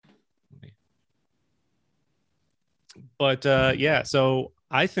But yeah, so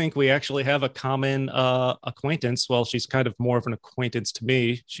I think we actually have a common acquaintance. Well, she's kind of more of an acquaintance to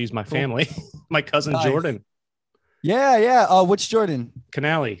me. She's my Cool. family, my cousin Nice. Jordan Yeah, yeah. Which Jordan?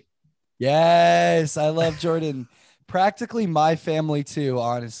 Canali. Yes, I love Jordan. Practically my family too,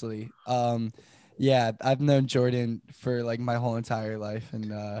 honestly. Yeah, I've known Jordan for like my whole entire life,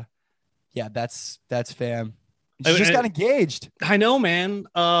 and yeah, that's fam. She just got I, engaged. I know, man.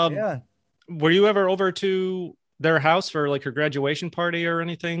 Yeah. Were you ever over to their house for like her graduation party or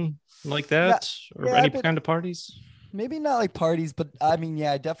anything like Yeah. that, or Yeah, any I've been kind of parties? maybe not like parties, but I mean,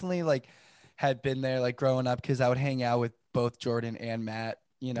 yeah, I definitely like had been there like growing up because I would hang out with both Jordan and Matt,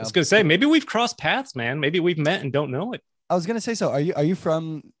 you I was know. gonna say maybe we've crossed paths, man. Maybe we've met and don't know it. I was gonna say, so are you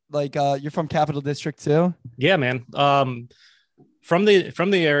from like you're from Capital District too? Yeah, man. From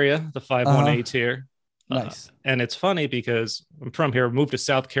the area, the Uh-huh. 518 here. Nice. And it's funny because I'm from here, moved to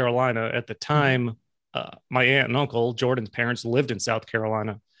South Carolina. At the Mhm. time, my aunt and uncle, Jordan's parents, lived in South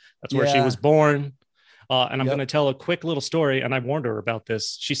Carolina. That's where she was Yeah. born. And I'm going Yep. to tell a quick little story, and I warned her about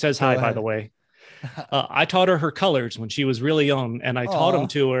this. She says hi, Go by the ahead. way. I taught her her colors when she was really young, and I taught them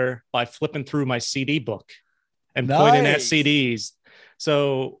Aw. to her by flipping through my CD book and pointing at Nice. CDs.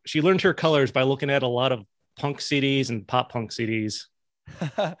 So she learned her colors by looking at a lot of punk CDs and pop punk CDs.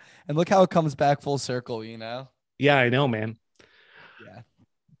 And look how it comes back full circle, you know? Yeah, I know, man. Yeah.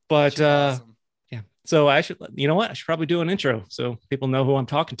 But She's awesome. yeah. So I should, you know what? I should probably do an intro so people know who I'm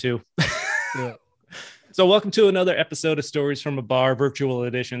talking to. Do it. So welcome to another episode of Stories from a Bar, virtual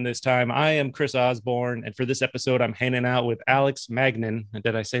edition. This time, I am Chris Osborne, and for this episode, I'm hanging out with Alex Magnin.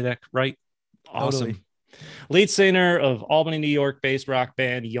 Did I say that right? Totally. Awesome. Lead singer of Albany, New York-based rock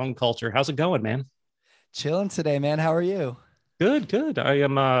band Young Culture. How's it going, man? Chilling today, man. How are you? Good, good. I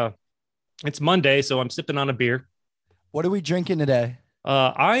am. It's Monday, so I'm sipping on a beer. What are we drinking today?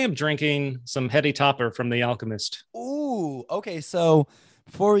 I am drinking some Heady Topper from The Alchemist. Ooh, okay. So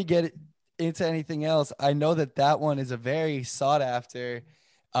before we get into anything else, I know that that one is a very sought after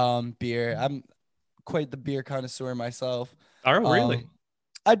beer. I'm quite the beer connoisseur myself. Oh, really? Um,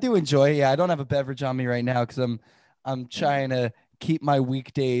 I do enjoy it. Yeah, I don't have a beverage on me right now because I'm trying to keep my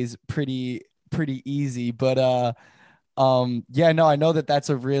weekdays pretty easy. But yeah, no, I know that that's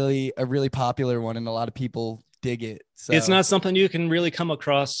a really popular one and a lot of people dig it. It's So not something you can really come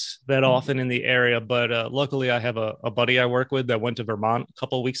across that often in the area, but luckily I have a buddy I work with that went to Vermont a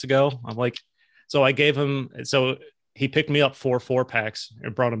couple of weeks ago. I'm like, so I gave him, so he picked me up 4 4 packs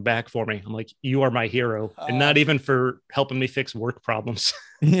and brought them back for me. I'm like, you are my hero, and not even for helping me fix work problems.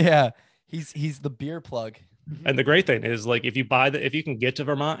 yeah, he's the beer plug. And the great thing is, like, if you can get to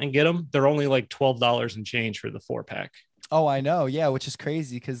Vermont and get them, they're only like $12 and change for the 4 pack. Oh, I know. Yeah, which is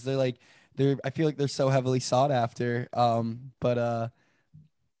crazy because they're I feel like they're so heavily sought after. But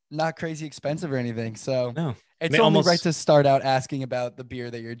not crazy expensive or anything. So No, it's they only right almost to start out asking about the beer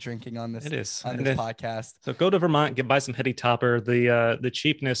that you're drinking on it this is. on And this then, podcast. so go to Vermont, get buy some Heady Topper. The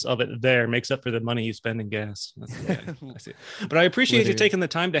cheapness of it there makes up for the money you spend in gas. That's the way I see it. But I appreciate you Literally. taking the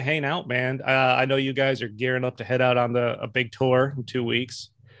time to hang out, man. I know you guys are gearing up to head out on a big tour in 2 weeks.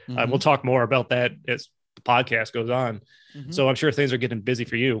 We'll hmm talk more about that as the podcast goes on. hmm So I'm sure things are getting busy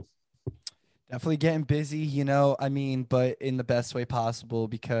for you. Definitely getting busy, I mean, but in the best way possible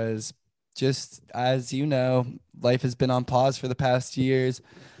because just as you know, life has been on pause for the past years.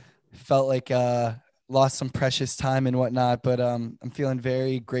 Felt like lost some precious time and whatnot, but I'm feeling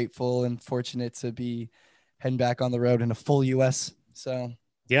very grateful and fortunate to be heading back on the road in a full US. So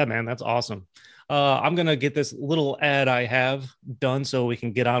Yeah, man, that's awesome. I'm gonna get this little ad I have done so we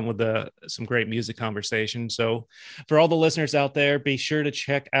can get on with some great music conversation. So, for all the listeners out there, be sure to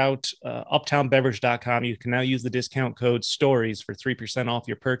check out uptownbeverage.com. You can now use the discount code STORIES for 3% off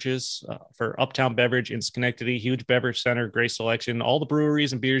your purchase for Uptown Beverage in Schenectady. Huge beverage center, great selection, all the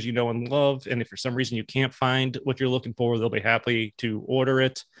breweries and beers you know and love. And if for some reason you can't find what you're looking for, they'll be happy to order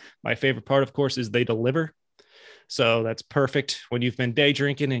it. My favorite part, of course, is they deliver. So that's perfect when you've been day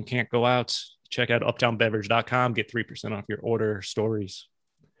drinking and can't go out. Check out uptownbeverage.com, get 3% off your order. Stories.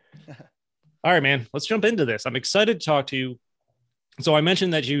 All right, man, let's jump into this. I'm excited to talk to you. So I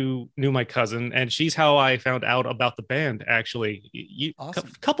mentioned that you knew my cousin, and she's how I found out about the band. Actually, a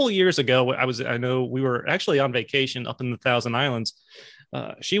awesome. couple of years ago, I know we were actually on vacation up in the Thousand Islands.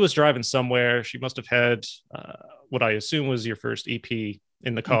 She was driving somewhere. She must have had what I assume was your first EP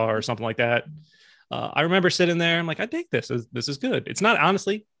in the car or Mhm. something like that. I remember sitting there. I'm like, I think this is good. It's not,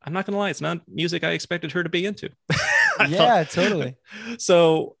 honestly, I'm not gonna lie, it's not music I expected her to be into. I thought Yeah, totally.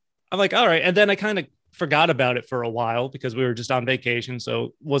 so. I'm like, all right, and then I kind of forgot about it for a while because we were just on vacation, so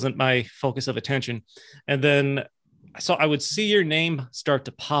it wasn't my focus of attention. And then I would see your name start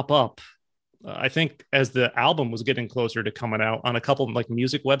to pop up I think as the album was getting closer to coming out on a couple of like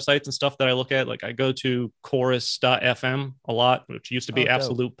music websites and stuff that I look at, like I go to chorus.fm a lot, which used to be Oh,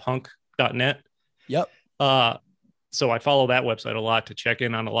 dope. absolutepunk.net. Yep. Uh, so I follow that website a lot to check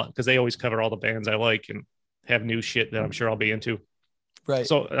in on a lot because they always cover all the bands I like and have new shit that I'm sure I'll be into. Right.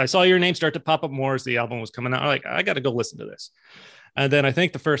 So I saw your name start to pop up more as the album was coming out. I'm like, I got to go listen to this. And then I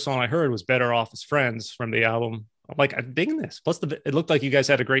think the first song I heard was Better Off as Friends from the album. I'm like, I'm digging this. Plus, it looked like you guys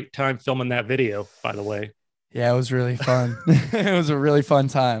had a great time filming that video, by the way. Yeah, it was really fun. It was a really fun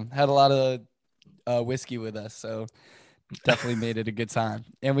time. Had a lot of whiskey with us, so definitely made it a good time.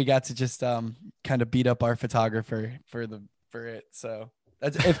 And we got to just kind of beat up our photographer for it. So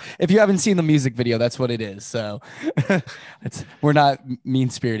that's if you haven't seen the music video, that's what it is. So we're not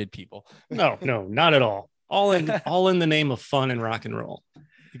mean-spirited people. No, not at all. All in the name of fun and rock and roll.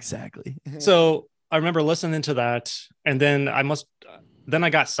 Exactly. So I remember listening to that, and then I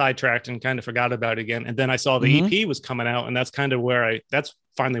got sidetracked and kind of forgot about it again. And then I saw the EP was coming out, and that's finally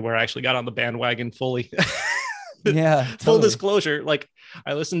where I actually got on the bandwagon fully. Yeah. Full disclosure, like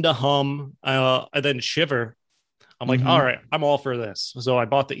I listened to Hum, and then Shiver. I'm like, all right, I'm all for this. So I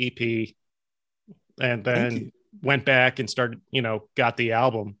bought the EP, and then went back and started, got the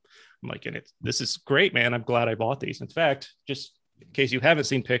album. I'm like, and this is great, man. I'm glad I bought these. In fact, just in case you haven't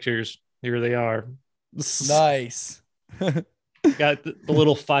seen pictures, here they are. Nice. Got the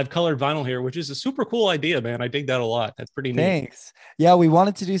little 5-color vinyl here, which is a super cool idea, man. I dig that a lot. That's pretty neat. Thanks. Yeah, we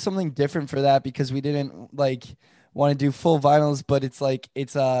wanted to do something different for that because we didn't want to do full vinyls, but it's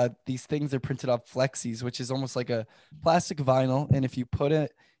these things are printed off flexis, which is almost like a plastic vinyl, and if you put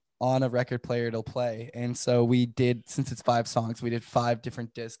it on a record player, it'll play. And so we did, since it's 5 songs, we did 5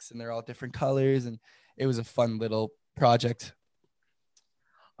 different discs, and they're all different colors, and it was a fun little project.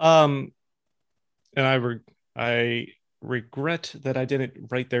 And I regret that I didn't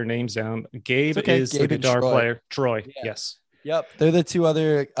write their names down. Gabe is Gabe the guitar player. Troy. Yeah. Yes. Yep. They're the 2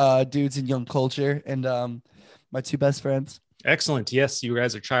 other dudes in Young Culture, and my 2 best friends. Excellent. Yes, you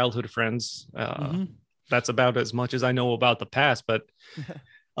guys are childhood friends. That's about as much as I know about the past. But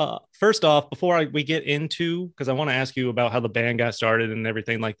first off, before we get into, because I want to ask you about how the band got started and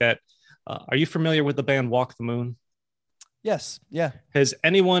everything like that. Are you familiar with the band Walk the Moon? Yes. Yeah. Has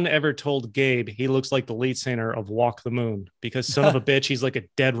anyone ever told Gabe he looks like the lead singer of Walk the Moon? Because son of a bitch, he's like a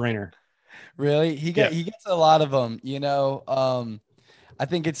dead ringer. Really? He gets a lot of them, I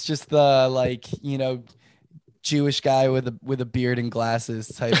think it's just the Jewish guy with a beard and glasses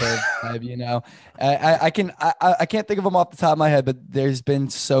type of vibe, I can't think of them off the top of my head, but there's been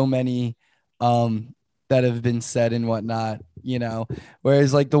so many that have been said and whatnot,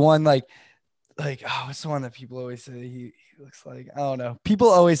 whereas like the one what's the one that people always say he looks like? I don't know. People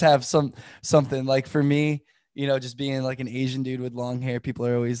always have something, like for me, just being like an Asian dude with long hair, people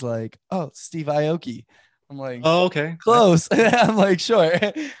are always like, oh, Steve Aoki. I'm like, oh, okay, close. I'm like, sure,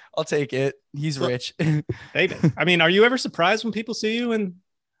 I'll take it. He's rich. Hey, I mean, are you ever surprised when people see you and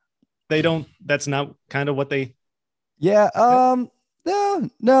that's not kind of what they? Yeah. No,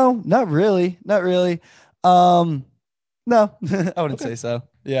 not really. No, I wouldn't say so.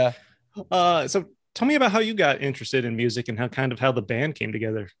 Yeah. So tell me about how you got interested in music and how the band came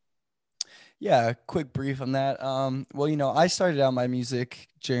together. Yeah, quick brief on that. Well, I started out my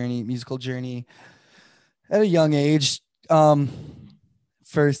musical journey at a young age.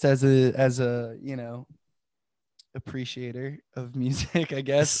 First as a appreciator of music, I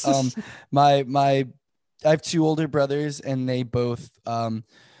guess. I have 2 older brothers, and they both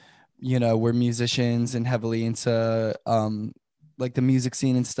were musicians and heavily into like the music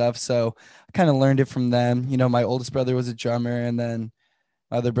scene and stuff. So I kind of learned it from them. My oldest brother was a drummer, and then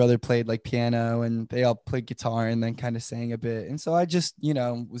my other brother played like piano, and they all played guitar and then kind of sang a bit. And so I just,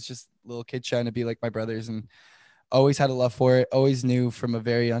 was just a little kid trying to be like my brothers, and always had a love for it. Always knew from a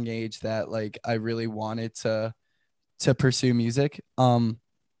very young age that like I really wanted to pursue music. And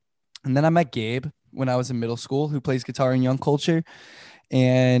then I met Gabe when I was in middle school, who plays guitar in Young Culture.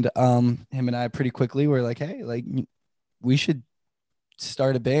 And him and I pretty quickly were like, hey, like we should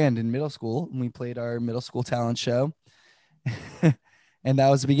start a band in middle school. And we played our middle school talent show. And that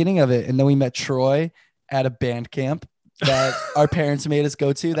was the beginning of it. And then we met Troy at a band camp that our parents made us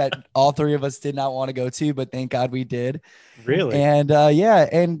go to, that all 3 of us did not want to go to, but thank God we did. Really? And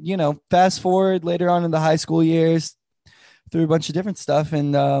and fast forward later on in the high school years, through a bunch of different stuff,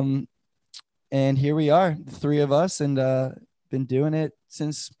 and here we are, the 3 of us, and been doing it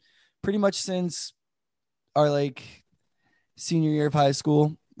pretty much since our like senior year of high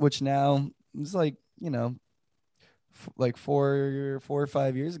school, which now is like like 4 or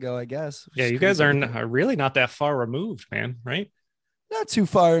 5 years ago, I guess. Yeah, you guys are really not that far removed, man, right? not too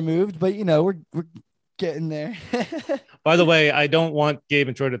far removed, but you know, we're getting there. By the way, I don't want Gabe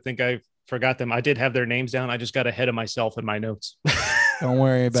and Troy to think I forgot them. I did have their names down. I just got ahead of myself in my notes. Don't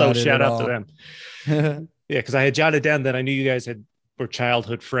worry So about it shout at out to all. them. Yeah, because I had jotted down that I knew you guys had were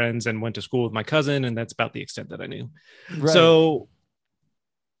childhood friends and went to school with my cousin, and that's about the extent that I knew. Right. So,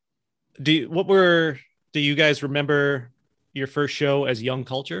 do you guys remember your first show as Young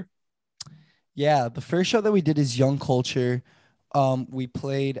Culture? Yeah, the first show that we did is Young Culture. We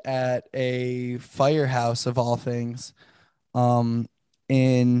played at a firehouse of all things, um,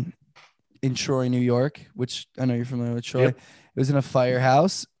 in Troy, New York, which I know you're familiar with Troy. Yep. It was in a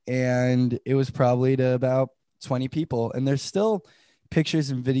firehouse, and it was probably to about 20 people. And there's still pictures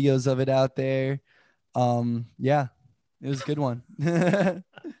and videos of it out there. Yeah, it was a good one.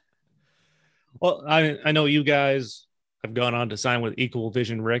 Well, I know you guys have gone on to sign with Equal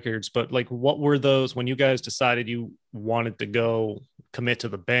Vision Records, but like, what were those when you guys decided you wanted to go commit to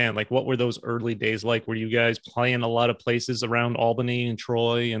the band? Like, what were those early days like? Were you guys playing a lot of places around Albany and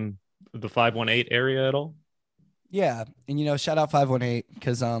Troy and the 518 area at all? Yeah, and you know, shout out 518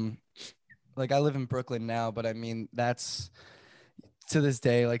 because like I live in Brooklyn now, but I mean that's to this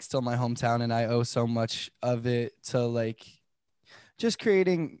day like still my hometown, and I owe so much of it to like just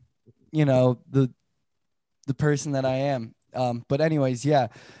creating, you know, the person that I am. But anyways, yeah,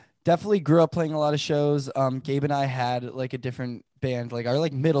 definitely grew up playing a lot of shows. Gabe and I had like a different band, like our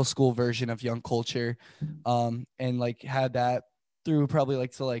like middle school version of Young Culture, and like had that through probably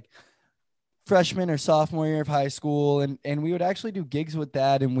like to like freshman or sophomore year of high school, and we would actually do gigs with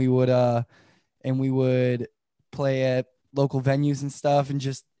that, and we would play at local venues and stuff, and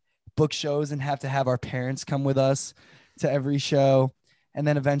just book shows and have to have our parents come with us to every show. And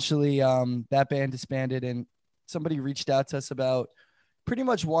then eventually that band disbanded, and somebody reached out to us about pretty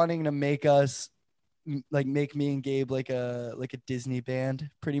much wanting to make us like make me and Gabe like a Disney band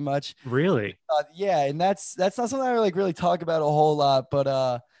pretty much. Really? Yeah, and that's not something I like really talk about a whole lot,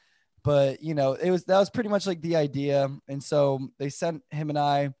 but you know, that was pretty much like the idea. And so they sent him and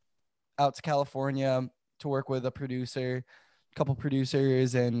I out to California to work with a couple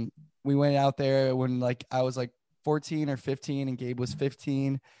producers, and we went out there when like I was like 14 or 15 and Gabe was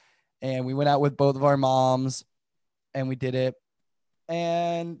 15, and we went out with both of our moms and we did it.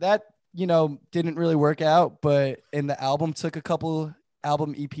 And that, you know, didn't really work out, but in the album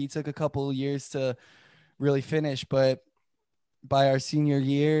EP took a couple years to really finish, but by our senior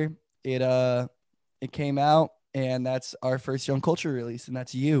year, it came out, and that's our first Young Culture release, and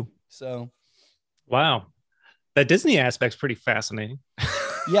that's You. So Wow. That Disney aspect's pretty fascinating.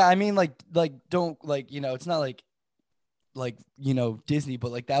 yeah, I mean, like don't like, you know, it's not like you know Disney,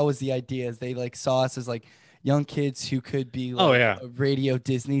 but like that was the idea. Is they like saw us as like young kids who could be Oh like yeah. a radio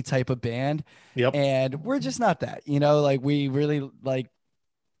Disney type of band, Yep. and we're just not that. You know, like we really like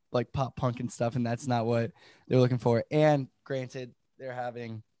pop punk and stuff, and that's not what they're looking for. And granted, they're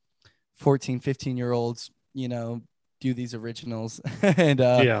having 14, 15-year olds, you know, do these originals. And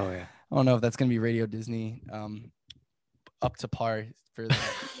Yeah. Oh yeah. I don't know if that's going to be Radio Disney up to par for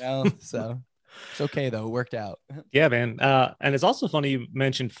that, you know? So it's okay, though. It worked out. Yeah, man. And it's also funny you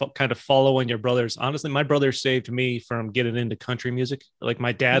mentioned kind of following your brothers. Honestly, my brother saved me from getting into country music. Like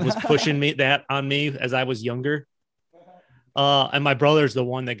my dad was pushing me that on me as I was younger. And my brother's the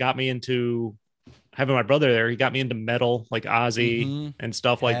one that got me into having my brother there. He got me into metal, like Ozzy Mm-hmm. and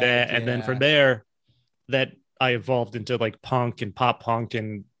stuff like Heck that. And then from yeah. there, that I evolved into like punk and pop punk,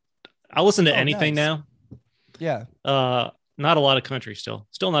 and I listen to Oh, anything nice. now. Yeah. Not a lot of country still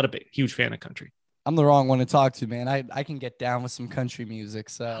not a huge fan of country. I'm the wrong one to talk to, man. I can get down with some country music.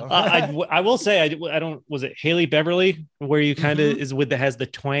 So I will say I don't was it Haley Beverly where you kind of Mhm. is with the has the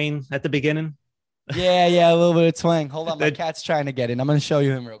twang at the beginning. Yeah, a little bit of twang. Hold on, my That, cat's trying to get in. I'm going to show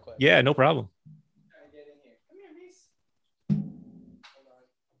you him real quick. yeah, no problem. Trying to get in here. Come here, Reese. Hold on.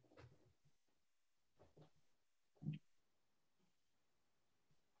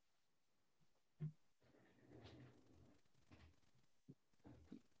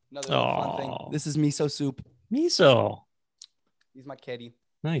 Another little fun thing. Oh, This is miso soup. miso. He's my kitty.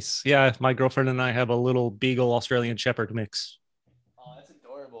 Nice. Yeah, my girlfriend and I have a little Beagle Australian Shepherd mix. Oh, that's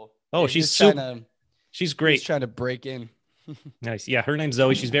adorable. Oh, Yeah, she's super. She's he was great. trying to break in. Nice. Yeah, her name's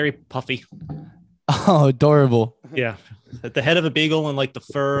Zoe. She's very puffy. Oh, adorable. Yeah, at the head of a beagle and like the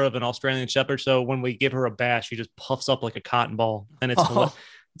fur of an Australian Shepherd. So when we give her a bath, she just puffs up like a cotton ball, and Oh,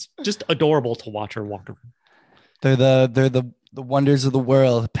 it's just adorable to watch her walk around. they're the wonders of the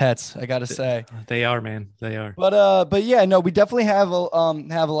world, pets, I gotta say. They are, man. They are. But yeah, no, we definitely have a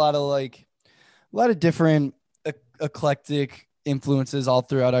lot of like a lot of different eclectic influences all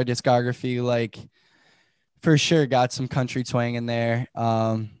throughout our discography. Like for sure got some country twang in there.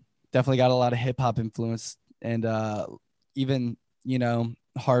 Definitely got a lot of hip hop influence and even, you know,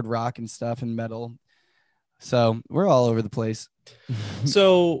 hard rock and stuff and metal. So we're all over the place.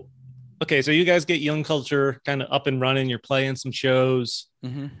 So, okay, so you guys get Young Culture kind of up and running. You're playing some shows.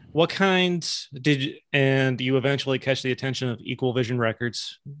 Mm-hmm. What kind did you, and you eventually catch the attention of Equal Vision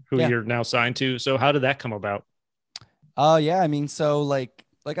Records, who Yeah. you're now signed to. So, how did that come about? Oh yeah. I mean, so like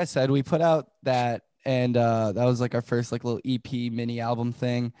I said, we put out that and that was like our first like little EP mini album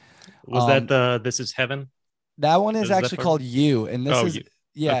thing. Was that Um, the This Is Heaven? that one is Is that actually part? called You, and this Oh, is you.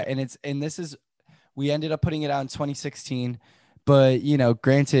 yeah, Okay. and this is we ended up putting it out in 2016, but you know,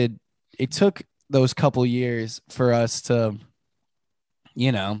 granted, it took those couple years for us to,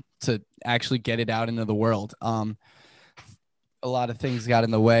 you know, to actually get it out into the world. A lot of things got in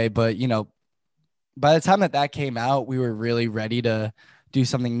the way, but you know, by the time that came out, we were really ready to do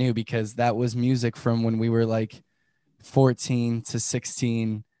something new because that was music from when we were like 14 to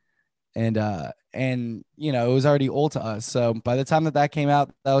 16 and you know it was already old to us. So by the time that came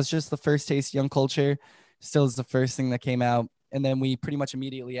out, that was just the first taste. Young Culture still is the first thing that came out, and then we pretty much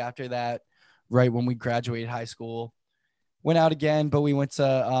immediately after that, right when we graduated high school, went out again. But we went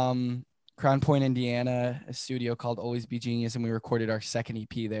to Crown Point, Indiana, a studio called Always Be Genius, and we recorded our second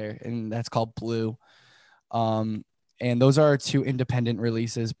EP there, and that's called Blue. um and those are our two independent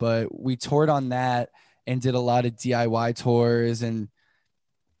releases, but we toured on that and did a lot of DIY tours and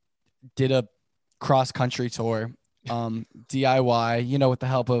did a cross country tour, DIY, you know, with the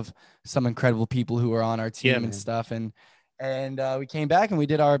help of some incredible people who were on our Yeah, team and man. stuff. And we came back and we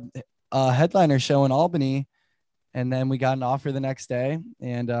did our headliner show in Albany, and then we got an offer the next day.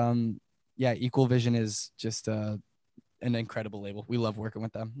 And yeah, Equal Vision is just an incredible label. We love working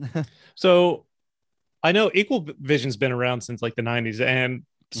with them. So, I know Equal Vision's been around since like the 90s. And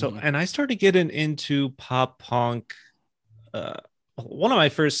so, Mm-hmm. and I started getting into pop punk. Uh, One of my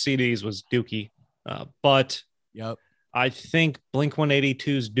first CDs was Dookie, but Yep. I think Blink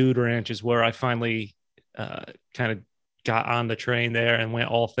 182's Dude Ranch is where I finally uh, kind of got on the train there and went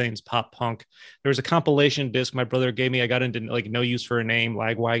all things pop punk. There was a compilation disc my brother gave me. I got into like No Use for a Name,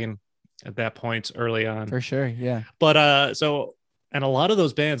 Lagwagon at that point early on. For sure. Yeah. But so, and a lot of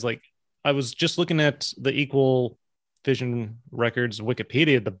those bands, like I was just looking at the Equal Vision Records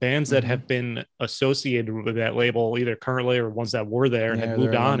Wikipedia, the bands that Mm-hmm. have been associated with that label, either currently or ones that were there and had Yeah,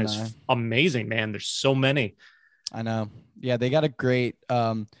 moved they're on, alumni. is amazing, man. There's so many. I know. Yeah, they got a great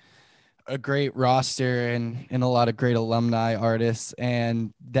roster and a lot of great alumni artists,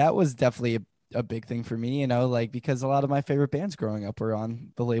 and that was definitely a big thing for me, you know, like because a lot of my favorite bands growing up were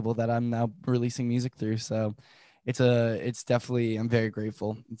on the label that I'm now releasing music through. So it's definitely, I'm very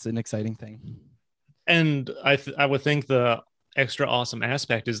grateful. It's an exciting thing. And I would think the extra awesome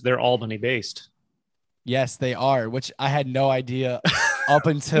aspect is they're Albany based. Yes, they are, which I had no idea up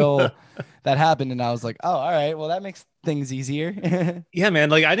until that happened, and I was like, oh, all right, well that makes things easier. Yeah,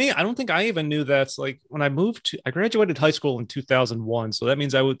 man. Like I don't think I even knew that's like when I graduated high school in 2001. So that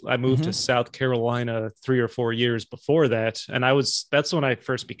means I moved Hmm. to South Carolina 3 or 4 years before that. And that's when I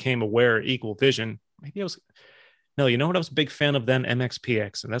first became aware of Equal Vision. Maybe I was, no, you know what? I was a big fan of then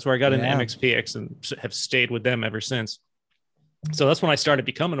MXPX. And that's where I got into Yeah. MXPX and have stayed with them ever since. So that's when I started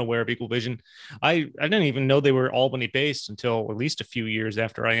becoming aware of Equal Vision. I didn't even know they were Albany based until at least a few years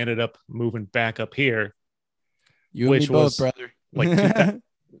after I ended up moving back up here, You and me which both, was brother. like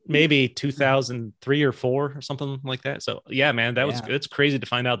maybe 2003 or four or something like that. So yeah, man, Yeah, it's crazy to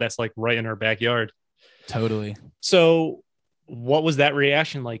find out that's like right in our backyard. totally. So what was that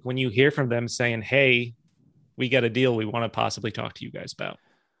reaction like when you hear from them saying, "Hey, we got a deal we want to possibly talk to you guys about"?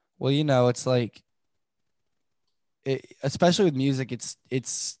 Well, you know, it's like especially with music,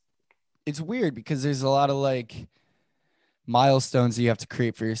 it's weird because there's a lot of like milestones that you have to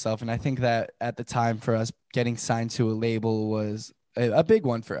create for yourself, and I think that at the time for us getting signed to a label was a big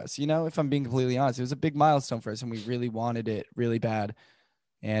one for us. You know, if I'm being completely honest, it was a big milestone for us, and we really wanted it really bad.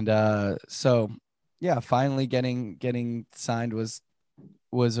 And so yeah, finally getting signed was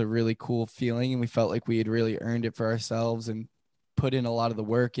a really cool feeling, and we felt like we had really earned it for ourselves and put in a lot of the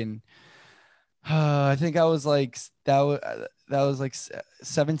work. And I think I was like that was like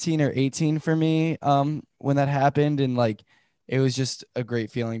 17 or 18 for me when that happened, and like it was just a great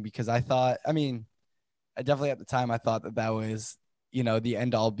feeling because I thought, I mean, I definitely at the time I thought that that was, you know, the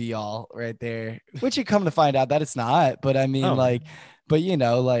end all be all right there, which you come to find out that it's not. But I mean, Oh, like, but you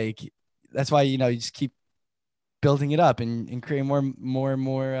know, like that's why, you know, you just keep building it up and creating more and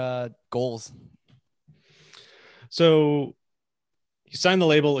more goals. so you signed the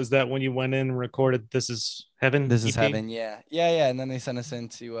label. Is that when you went in and recorded This Is Heaven This is EP? heaven. Yeah. Yeah. Yeah. And then they sent us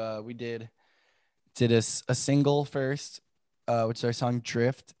into, we did did a single first, which is our song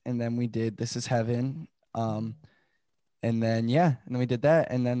Drift, and then we did This Is Heaven. And then and then we did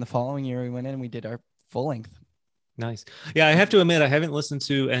that, and then the following year we went in and we did our full length. Nice. Yeah, I have to admit I haven't listened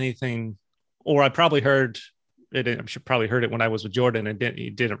to anything, or I probably heard it. I'm sure probably heard it when I was with Jordan and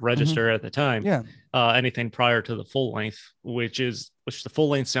it didn't register at the time. Yeah. Anything prior to the full length, which the full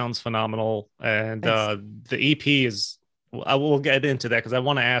length sounds phenomenal, and the EP is. I will get into that because I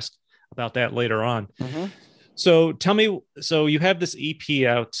want to ask about that later on. So tell me, so you have this EP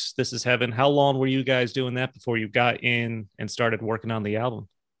out, This Is Heaven. How long were you guys doing that before you got in and started working on the album?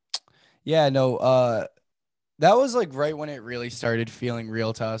 Yeah, no, that was like right when it really started feeling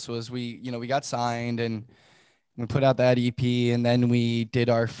real to us. Was we got signed and we put out that EP, and then we did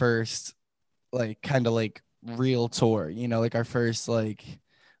our first like kind of like real tour, like our first like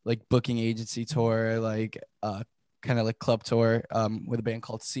booking agency tour, like kind of like club tour with a band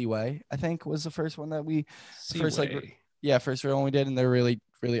called Seaway, I think was the first one that we first real one we did, and they're really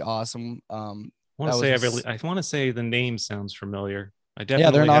really awesome. I want to say the name sounds familiar. I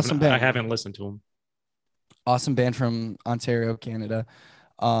definitely they're an awesome band. I haven't listened to them. Awesome band from Ontario, Canada.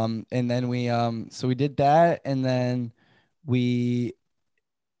 And then we so we did that, and then we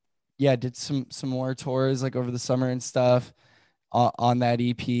did some more tours like over the summer and stuff on that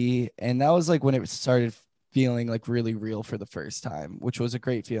EP, and that was like when it started feeling like really real for the first time, which was a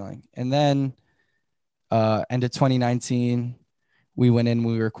great feeling. And then end of 2019 we went in,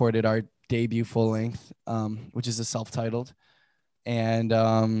 we recorded our debut full length, which is a self-titled, and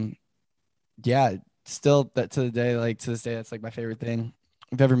still that to this day that's like my favorite thing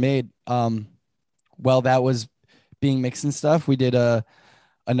I've ever made. While that was being mixed and stuff, we did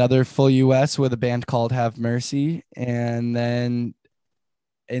another full US with a band called Have Mercy, and then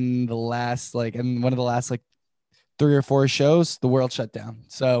in one of the last like 3 or 4 shows the world shut down,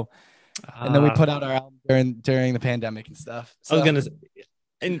 so and then we put out our album during the pandemic and stuff. So. I was gonna,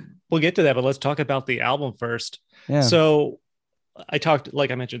 and we'll get to that, but let's talk about the album first. Yeah. So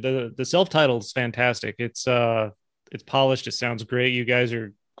like I mentioned, the self-titled is fantastic. It's polished. It sounds great. You guys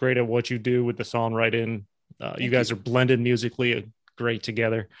are great at what you do with the songwriting. You guys are blended musically great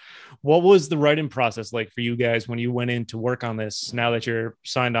together. What was the writing process like for you guys when you went in to work on this, now that you're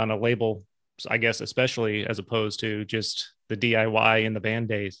signed on a label, I guess, especially as opposed to just the DIY in the band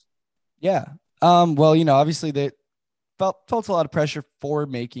days? Yeah. Well, obviously they felt a lot of pressure for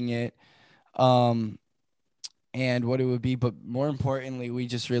making it. And what it would be, but more importantly, we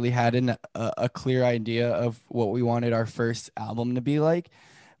just really had a clear idea of what we wanted our first album to be like,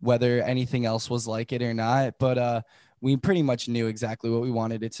 whether anything else was like it or not. But we pretty much knew exactly what we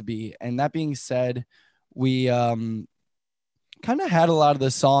wanted it to be. And that being said, we kind of had a lot of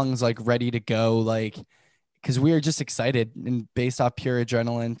the songs like ready to go, like because we were just excited and based off pure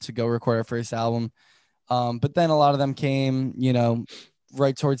adrenaline to go record our first album. But then a lot of them came,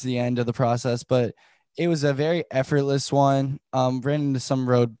 right towards the end of the process. But it was a very effortless one. Ran into some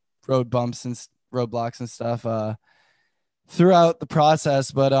road bumps and roadblocks and stuff throughout the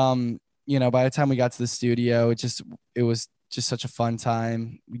process, but by the time we got to the studio, it was just such a fun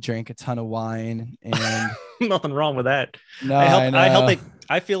time. We drank a ton of wine, and nothing wrong with that. No,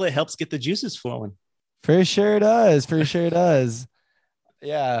 I feel it helps get the juices flowing. For sure it does.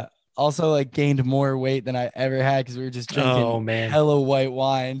 Yeah. Also, like gained more weight than I ever had because we were just drinking hella white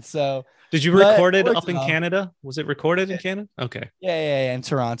wine. So. Did you record it up in Canada? Was it recorded in Canada? Okay. Yeah, in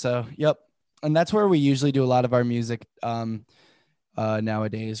Toronto. Yep. And that's where we usually do a lot of our music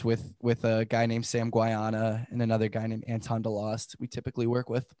nowadays with a guy named Sam Guayana and another guy named Anton DeLost we typically work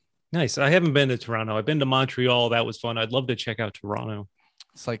with. Nice. I haven't been to Toronto. I've been to Montreal. That was fun. I'd love to check out Toronto.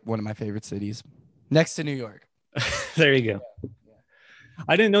 It's like one of my favorite cities next to New York. There you go. Yeah.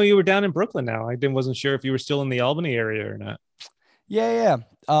 I didn't know you were down in Brooklyn now. Wasn't sure if you were still in the Albany area or not. Yeah.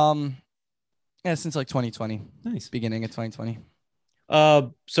 Yeah, since like 2020. Nice. Beginning of 2020.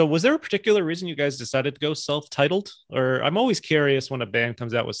 So was there a particular reason you guys decided to go self-titled? Or I'm always curious when a band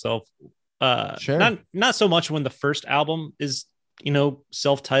comes out with sure. Not so much when the first album is,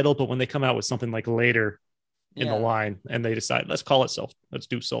 self-titled, but when they come out with something like later in the line and they decide, let's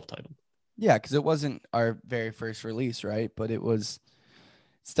do self-titled. Yeah, because it wasn't our very first release, right? But it's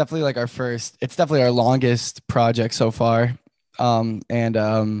definitely like it's definitely our longest project so far.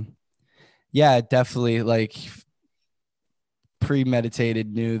 Yeah, definitely like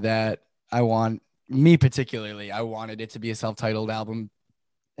premeditated, knew that I wanted it to be a self-titled album.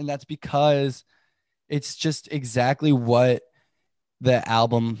 And that's because it's just exactly what the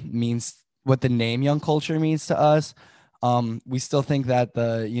album means, what the name Young Culture means to us. We still think that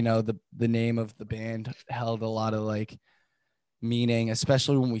the name of the band held a lot of like meaning,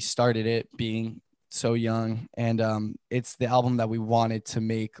 especially when we started it being so young, and it's the album that we wanted to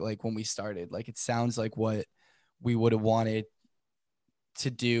make like when we started. Like it sounds like what we would have wanted to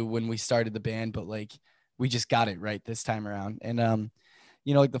do when we started the band, but like we just got it right this time around. And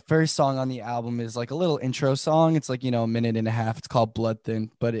like the first song on the album is like a little intro song. It's like, a minute and a half. It's called Blood Thin,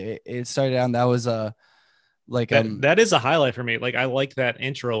 but it started out, and that was like That is a highlight for me. Like I like that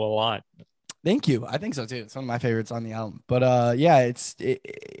intro a lot. thank you. I think so too. It's one of my favorites on the album. But yeah,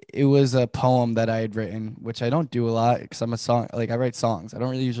 it was a poem that I had written, which I don't do a lot because I'm a song, like I write songs. I don't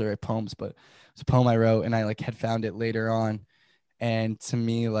really usually write poems, but it's a poem I wrote, and I like had found it later on. And to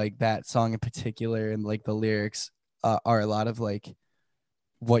me, like that song in particular and like the lyrics are a lot of like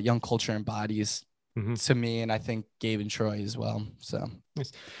what young culture embodies Mhm. to me, and I think Gabe and Troy as well. So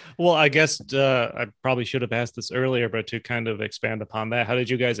Nice. Well, I guess I probably should have asked this earlier, but to kind of expand upon that, how did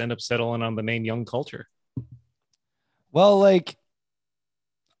you guys end up settling on the name Young Culture? well, like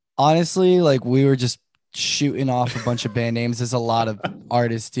honestly, like we were just shooting off a bunch of band names as a lot of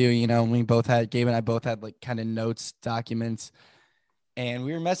artists do, and we both had Gabe and I both had like kind of notes, documents, and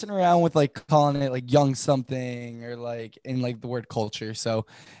we were messing around with like calling it like young something or like in like the word culture. So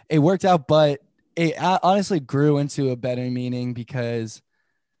it worked out, but it honestly grew into a better meaning because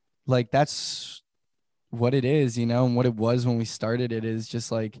like that's what it is, and what it was when we started it is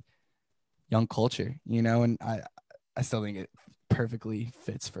just like young culture, and I still think it perfectly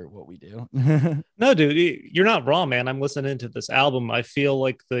fits for what we do. No, dude, you're not wrong, man. I'm listening to this album. I feel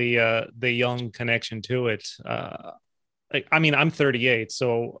like the young connection to it. Like, I mean, I'm 38,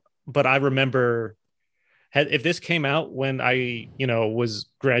 so but I remember if this came out when I, was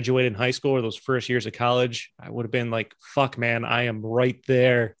graduated in high school or those first years of college, I would have been like, fuck, man, I am right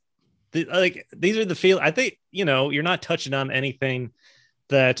there. Like these are the feel. I think, you're not touching on anything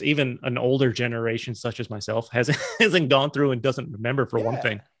that even an older generation such as myself hasn't gone through and doesn't remember for one Yeah.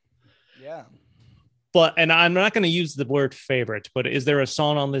 thing. Yeah. But and I'm not going to use the word favorite, but is there a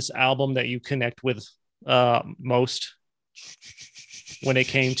song on this album that you connect with most when it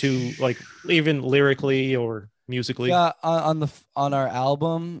came to like even lyrically or musically? Yeah, on our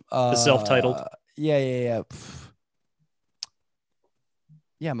album, The self-titled. yeah.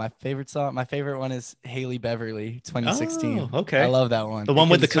 Yeah, my favorite one is Haley Beverly Oh, 2016. I okay. love that one The one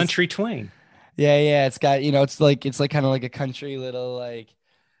with because the it's just country twang. yeah, it's got, it's like kind of like a country little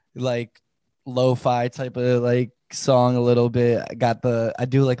like lo-fi type of like song a little bit. I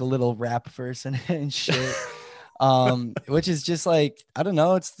do like a little rap verse and shit. Which is just like, I don't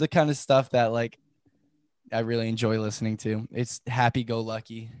know, it's the kind of stuff that like I really enjoy listening to. It's happy go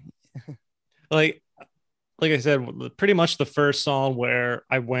lucky. like like I said, pretty much the first song where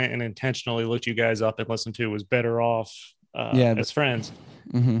I went and intentionally looked you guys up and listened to was Better Off Yeah, as Friends.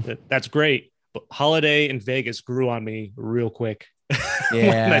 mhm. That's great. But Holiday in Vegas grew on me real quick when I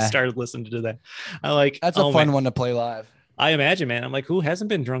Yeah, started listening to that. I like, that's a oh man, fun one to play live. I imagine, man. I'm like, who hasn't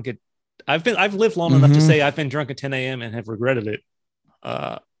been drunk at I've lived long enough to Hmm. say I've been drunk at 10 a.m. and have regretted it.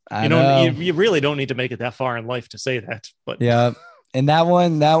 Uh I know. you really don't need to make it that far in life to say that. But Yeah. And that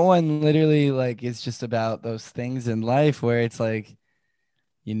one literally like is just about those things in life where it's like,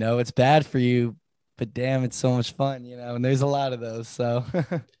 it's bad for you, but damn, it's so much fun, and there's a lot of those. So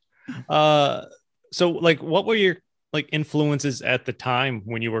Uh, so like, what were your like influences at the time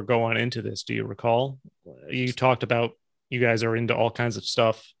when you were going into this? Do you recall? You talked about you guys are into all kinds of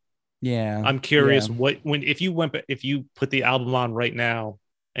stuff. yeah, I'm yeah. curious what when if you put the album on right now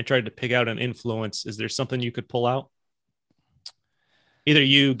and tried to pick out an influence, is there something you could pull out? Either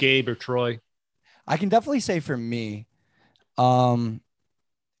you, Gabe, or Troy. I can definitely say for me, um,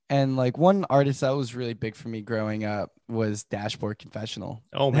 and like one artist that was really big for me growing up was Dashboard Confessional.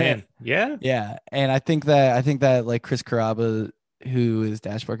 Oh man, yeah. Yeah, and I think that like Chris Caraba, who is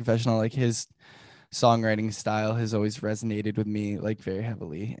Dashboard Confessional, like his songwriting style has always resonated with me like very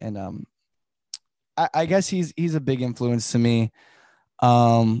heavily, and I guess he's a big influence to me.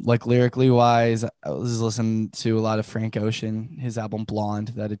 Like lyrically wise, I was listening to a lot of Frank Ocean, his album Blonde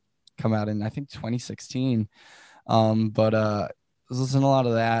that had come out in I think 2016. But I was listening to a lot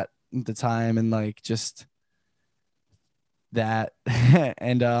of that at the time, and like just that,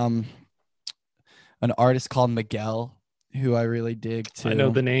 and an artist called Miguel, who I really dig I know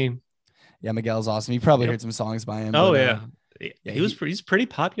too. the name. Yeah, Miguel's awesome. You probably Yep. heard some songs by him, Oh but yeah. yeah, He's pretty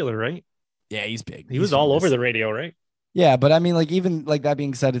popular, right? yeah, he's big. He He's was all over famous. the radio, right? Yeah, but I mean, like even like that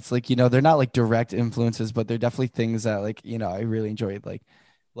being said, it's like they're not like direct influences, but they're definitely things that like I really enjoyed,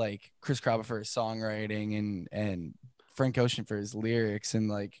 like Chris Caraba for his songwriting and Frank Ocean for his lyrics, and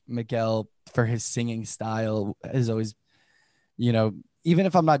like Miguel for his singing style has always you know even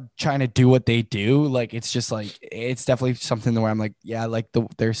if I'm not trying to do what they do, like it's just like it's definitely something where I'm like, yeah, I like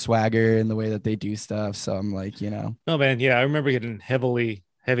their swagger and the way that they do stuff. So I'm like, Oh man, yeah, I remember getting heavy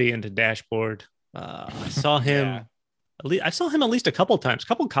into Dashboard. I saw yeah, him at least a couple times, a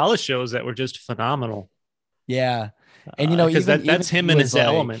couple college shows that were just phenomenal. yeah. And Because even that's him he in was his like,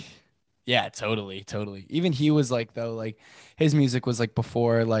 element. yeah, totally, totally. Even he was like, though, like his music was like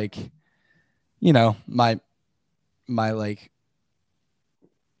before, like, my like,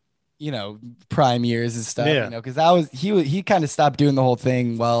 prime years and stuff, Yeah. because he kind of stopped doing the whole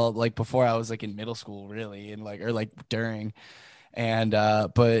thing, well, like before I was like in middle school, really, and like, or like during. And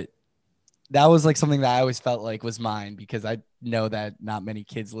but that was like something that I always felt like was mine, because I know that not many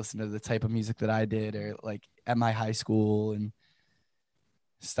kids listen to the type of music that I did, or like at my high school and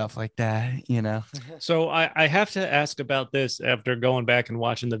stuff like that. So I have to ask about this after going back and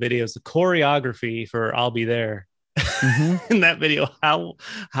watching the videos, the choreography for I'll Be There Mm-hmm. in that video. How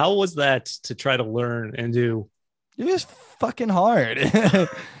was that to try to learn and do? It was fucking hard.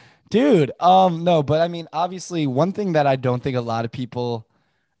 Dude. No, but I mean, obviously, one thing that I don't think a lot of people,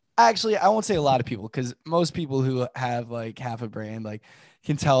 actually, I won't say a lot of people, because most people who have like half a brain, like,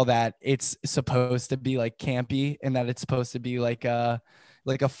 can tell that it's supposed to be like campy, and that it's supposed to be like a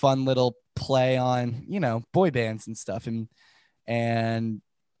fun little play on, boy bands and stuff, and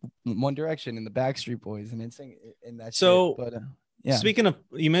One Direction and the Backstreet Boys and NSYNC and that shit. So But yeah. speaking of,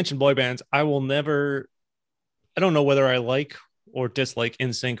 you mentioned boy bands, I don't know whether I like or dislike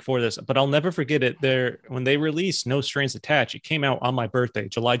NSYNC for this, but I'll never forget it. There, when they released No Strings Attached, it came out on my birthday,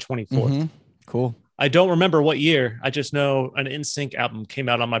 July 24th. Mm-hmm. Cool. I don't remember what year. I just know an NSYNC album came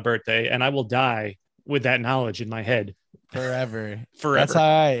out on my birthday, and I will die with that knowledge in my head Forever. That's forever.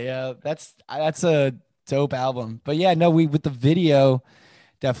 all right. Yeah, that's a dope album. But yeah, no, we with the video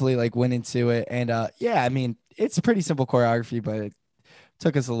definitely like went into it, and yeah, I mean it's a pretty simple choreography, but it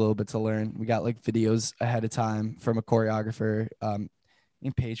took us a little bit to learn. We got like videos ahead of time from a choreographer,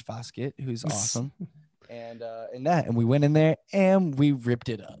 named Paige Foskett, who's awesome, and we went in there and we ripped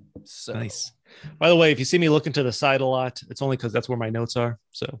it up. So Nice. By the way, if you see me looking to the side a lot, it's only because that's where my notes are.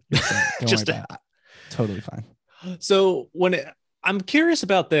 So don't just worry about it. Totally fine. so I'm curious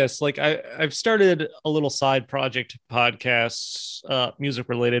about this. Like I've started a little side project podcast, music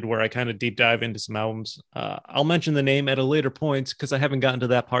related, where I kind of deep dive into some albums. I'll mention the name at a later point because I haven't gotten to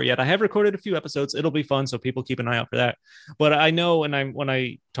that part yet. I have recorded a few episodes. It'll be fun, so people keep an eye out for that. But I know, and when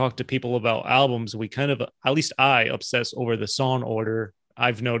I talk to people about albums, we kind of, at least I obsess over the song order.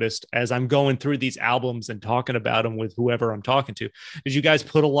 I've noticed as I'm going through these albums and talking about them with whoever I'm talking to. Did you guys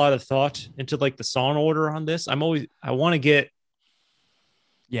put a lot of thought into like the song order on this? I want to get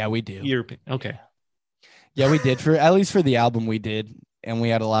Yeah, we do. your okay. Yeah, we did, for at least for the album we did, and we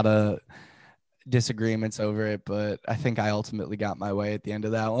had a lot of disagreements over it, but I think I ultimately got my way at the end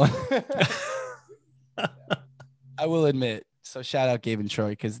of that one. I will admit. So shout out Gabe and Troy,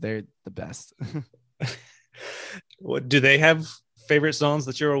 because they're the best. What do they have favorite songs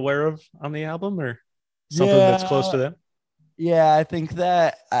that you're aware of on the album or something that's close Yeah, to them? yeah, I think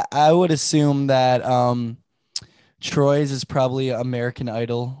that I would assume that Troy's is probably American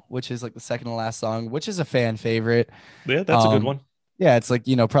Idol, which is like the second to last song, which is a fan favorite. Yeah, that's a good Um, one. yeah, it's like,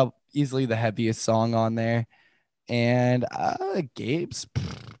 probably easily the heaviest song on there. And Gabe's,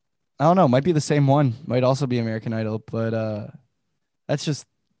 I don't know, might be the same one, might also be American Idol, but that's just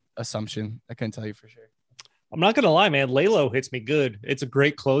assumption. I couldn't tell you for sure. I'm not gonna lie, man. Laylo hits me good. It's a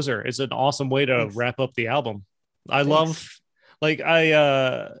great closer. It's an awesome way to Thanks. wrap up the album. I Thanks. love like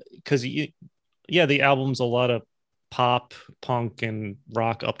because yeah, the album's a lot of pop, punk, and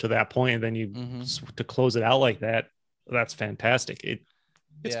rock up to that point, and then Hmm. to close it out like that, that's fantastic. It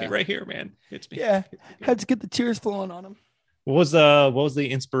hits me Yeah. right here, man. Hits me. Yeah. Hits me good. Had to get the tears flowing on him. What was the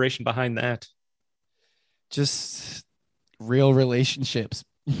inspiration behind that? Just real relationships.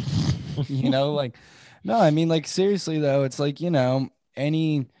 Like, no, I mean, like, seriously, though, it's like, I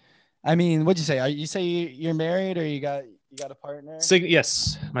mean, what'd you say? You say you're married, or you got a partner?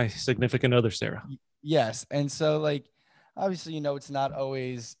 Yes, my significant other, Sarah. Yes. And so, like, obviously, it's not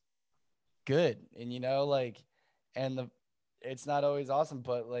always good, and like, and it's not always awesome,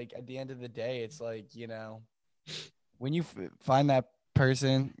 but like at the end of the day, it's like, when you find that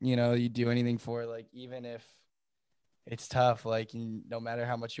person, you do anything for, like, even if it's tough, like, no matter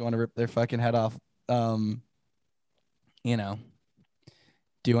how much you want to rip their fucking head off, um, you know,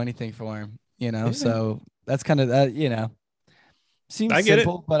 do anything for them, Yeah, so that's kind of that, seems I get it.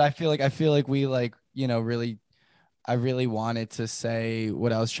 simple, but I feel like we, like, really, I really wanted to say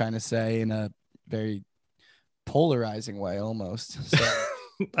what I was trying to say in a very polarizing way almost. So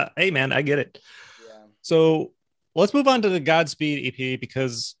Hey, man, I get it. yeah. So Well, let's move on to the Godspeed EP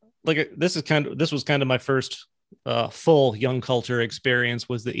because this was kind of my first full Young Culture experience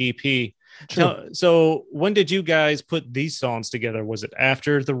was the EP. True. So when did you guys put these songs together? Was it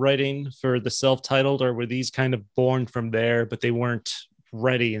after the writing for the self-titled, or were these kind of born from there, but they weren't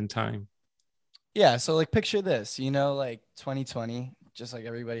ready in time? Yeah. So like picture this, like 2020, just like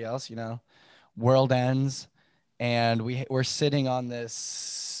everybody else, world ends and we're sitting on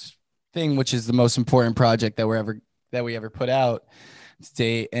this thing, which is the most important project that we ever put out to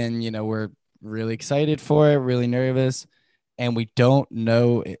date. And, we're really excited for it, really nervous, and we don't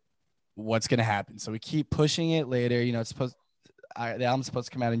know what's going to happen. So we keep pushing it later. The album's supposed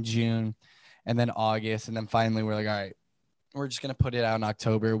to come out in June and then August. And then finally we're like, all right, we're just going to put it out in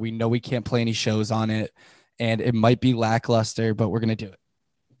October. We know we can't play any shows on it and it might be lackluster, but we're going to do it.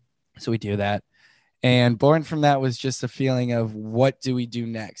 So we do that. And born from that was just a feeling of what do we do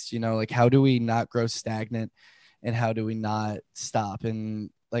next? Like how do we not grow stagnant and how do we not stop? And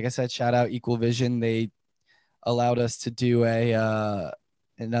like I said, shout out Equal Vision. They allowed us to do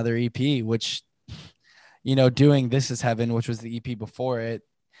another EP, which, doing This Is Heaven, which was the EP before it,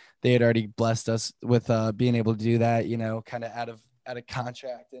 they had already blessed us with being able to do that, kind of out of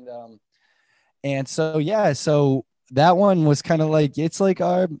contract. And so, yeah, so that one was kind of like, it's like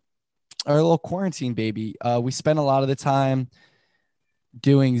our little quarantine baby. We spent a lot of the time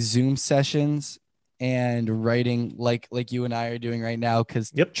doing Zoom sessions and writing like you and I are doing right now.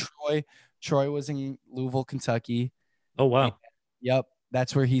 Cause Yep. Troy was in Louisville, Kentucky. Oh, wow. And, yep.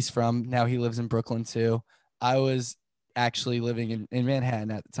 That's where he's from. Now he lives in Brooklyn too. I was actually living in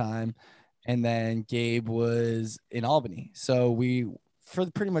Manhattan at the time. And then Gabe was in Albany. So we, for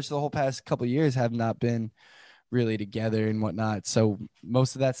pretty much the whole past couple of years, have not been really together and whatnot. So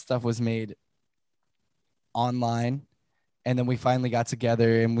most of that stuff was made online. And then we finally got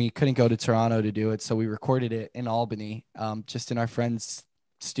together and we couldn't go to Toronto to do it. So we recorded it in Albany, just in our friend's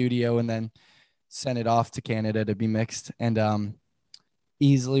studio, and then sent it off to Canada to be mixed. And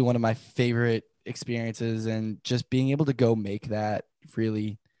easily one of my favorite experiences, and just being able to go make that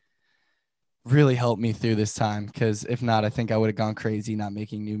really helped me through this time. Because if not, I think I would have gone crazy not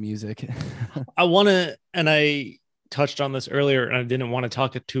making new music. I touched on this earlier and I didn't want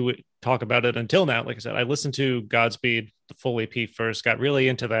to talk about it until now. Like I said, I listened to Godspeed, the full EP first, got really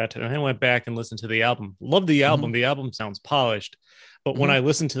into that, and then went back and listened to the album. Love the album. Mm-hmm. The album sounds polished. But when I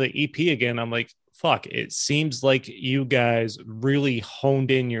listened to the EP again, I'm like, fuck, it seems like you guys really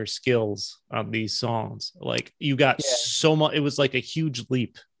honed in your skills on these songs. Like you got so much, it was like a huge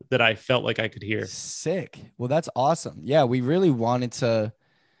leap that I felt like I could hear. Sick. Well, that's awesome. Yeah, we really wanted to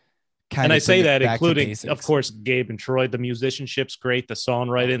and I say that including, of course, Gabe and Troy. The musicianship's great, the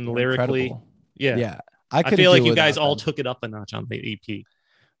songwriting, lyrically. Incredible. Yeah. I feel like you guys all took it up a notch on the EP.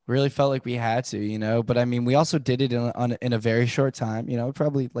 Really felt like we had to, but I mean, we also did it in a very short time,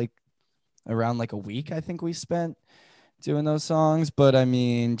 probably like around like a week, I think we spent doing those songs. But I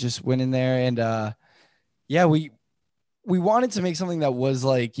mean, just went in there and yeah, we wanted to make something that was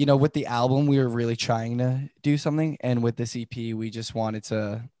like, with the album, we were really trying to do something. And with this EP, we just wanted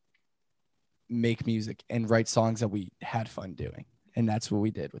to make music and write songs that we had fun doing. And that's what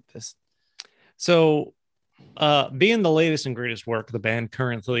we did with this. So being the latest and greatest work the band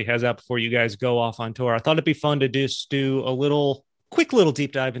currently has out before you guys go off on tour, I thought it'd be fun to just do a quick little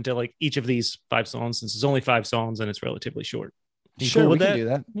deep dive into like each of these 5 songs, since it's only 5 songs and it's relatively short. Sure, we can do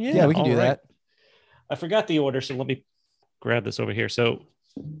that. Yeah, we can do that. I forgot the order, so let me grab this over here. So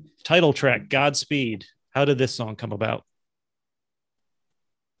title track, Godspeed. How did this song come about?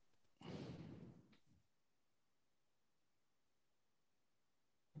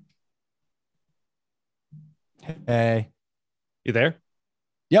 Hey, you there?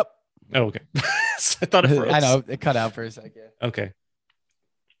 Yep. Oh, okay. I thought it froze. I know it cut out for a second. Okay.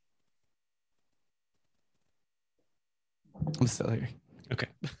 I'm still here. Okay.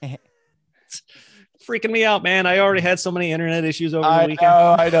 It's freaking me out, man. I already had so many internet issues over the weekend.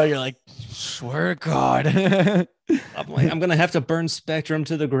 I know. You're like, swear to God. I'm gonna have to burn Spectrum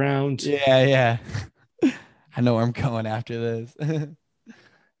to the ground. Yeah. I know where I'm going after this.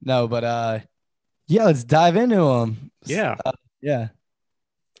 No, but yeah, let's dive into them. Yeah. Yeah.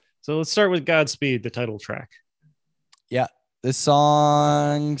 So let's start with Godspeed, the title track. Yeah. This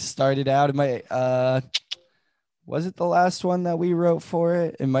song started out in my was it the last one that we wrote for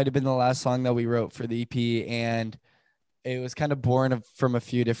it? It might have been the last song that we wrote for the EP, and it was kind of born from a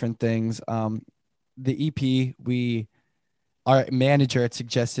few different things. The EP, our manager had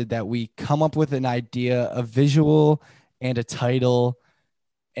suggested that we come up with an idea, a visual and a title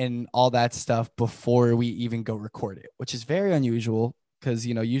and all that stuff before we even go record it, which is very unusual. because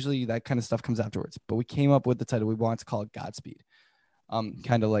usually that kind of stuff comes afterwards. But we came up with the title. We wanted to call it Godspeed,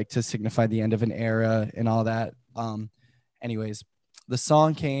 kind of like to signify the end of an era and all that. Anyways, the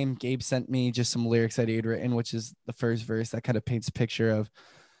song came. Gabe sent me just some lyrics that he had written, which is the first verse that kind of paints a picture of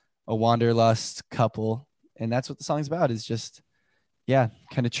a wanderlust couple, and that's what the song's about. Is just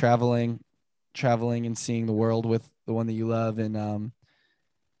kind of traveling and seeing the world with the one that you love, and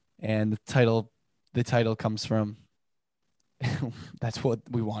the title comes from that's what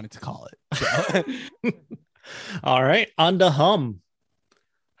we wanted to call it. So. All right, on to Hum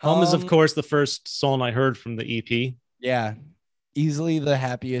is, of course, the first song I heard from the EP. Yeah, easily the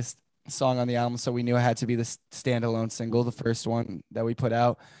happiest song on the album, so we knew it had to be the standalone single, the first one that we put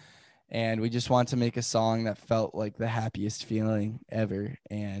out. And we just wanted to make a song that felt like the happiest feeling ever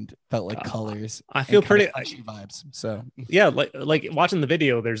and felt like colors. I feel pretty country vibes. So yeah, like watching the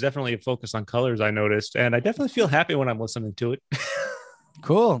video, there's definitely a focus on colors I noticed, and I definitely feel happy when I'm listening to it.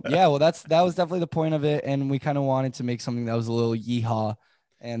 Cool. Yeah, well that was definitely the point of it, and we kind of wanted to make something that was a little yeehaw,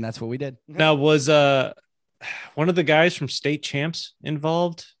 and that's what we did. Now, was one of the guys from State Champs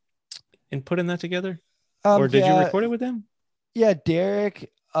involved in putting that together? Or did you record it with them? Yeah,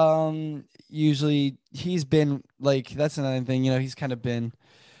 Derek. Usually he's been like, that's another thing, he's kind of been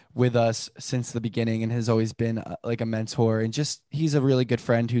with us since the beginning and has always been like a mentor, and just he's a really good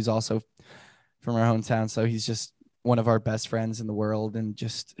friend who's also from our hometown, so he's just one of our best friends in the world and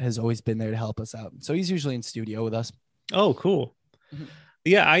just has always been there to help us out. So he's usually in studio with us. Oh, cool. Mm-hmm.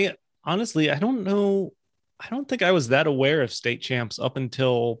 Yeah, I honestly, I don't know. I don't think I was that aware of State Champs up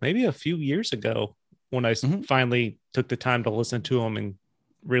until maybe a few years ago when I finally took the time to listen to them and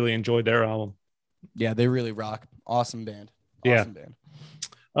really enjoyed their album. Yeah, they really rock. Awesome band.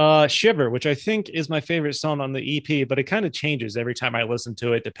 Shiver, which I think is my favorite song on the EP, but it kind of changes every time I listen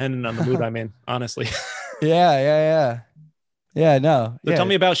to it, depending on the mood I'm in, honestly. Yeah, no. So tell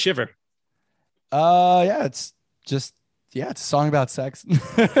me about Shiver. It's a song about sex.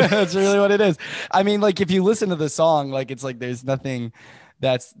 That's really what it is. I mean, like, if you listen to the song, like, it's like there's nothing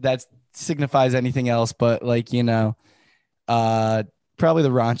that signifies anything else, but like, probably the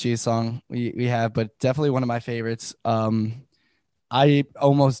raunchiest song we have, but definitely one of my favorites. We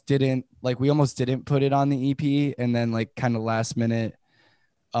almost didn't put it on the EP, and then like kind of last minute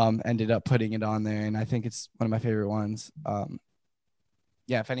ended up putting it on there, and I think it's one of my favorite ones.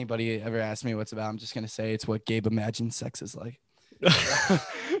 If anybody ever asks me what's about, I'm just gonna say it's what Gabe imagines sex is like.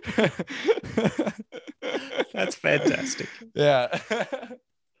 That's fantastic. Yeah.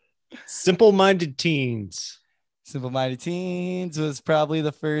 Simple-Minded Teens. Simple-Minded Teens was probably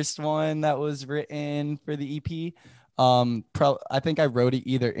the first one that was written for the EP. I think I wrote it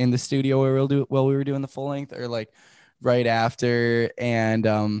either in the studio while we were doing the full length, or like right after,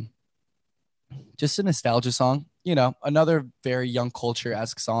 and just a nostalgia song. Another very Young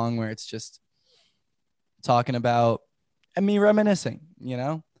Culture-esque song where it's just talking about me reminiscing,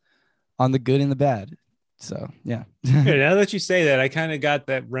 on the good and the bad. So yeah. Now that you say that, I kind of got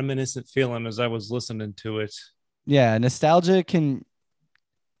that reminiscent feeling as I was listening to it. Yeah, nostalgia can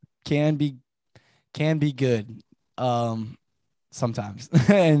be good sometimes.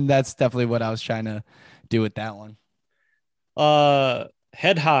 And that's definitely what I was trying to do with that one.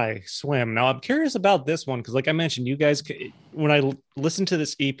 Head High Swim. Now I'm curious about this one because, like I mentioned, you guys, when I listened to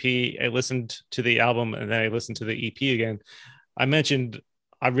this EP, I listened to the album and then I listened to the EP again. I mentioned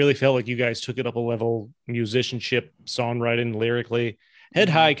I really felt like you guys took it up a level, musicianship, songwriting, lyrically. Head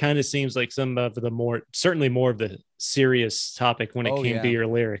High kind of seems like some of the certainly more of the serious topic when it came to your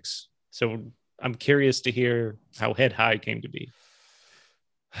lyrics. So I'm curious to hear how Head High came to be.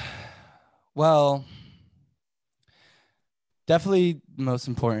 Well, definitely the most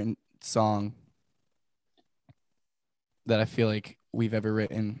important song that I feel like we've ever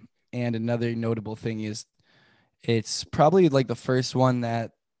written. And another notable thing is it's probably like the first one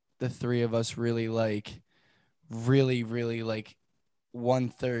that the three of us really like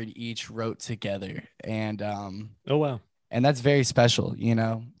 1/3 each wrote together. And oh wow. And that's very special,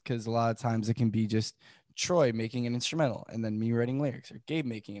 because a lot of times it can be just Troy making an instrumental and then me writing lyrics, or Gabe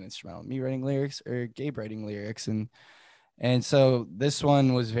making an instrumental, me writing lyrics, or Gabe writing lyrics. And so this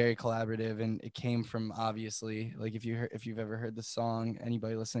one was very collaborative, and it came from, obviously, like if you've ever heard the song,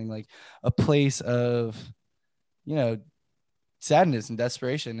 anybody listening, like a place of, sadness and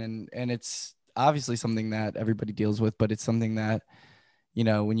desperation. And it's obviously something that everybody deals with, but it's something that,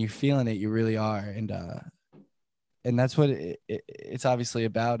 when you're feeling it, you really are. And that's what it's obviously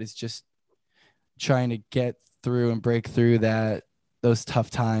about, is just trying to get through and break through those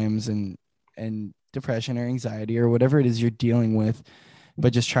tough times and depression or anxiety or whatever it is you're dealing with,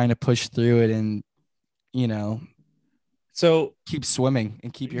 but just trying to push through it and, So keep swimming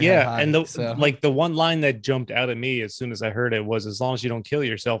and keep your head yeah, and high. the So like the one line that jumped out at me as soon as I heard it was, "As long as you don't kill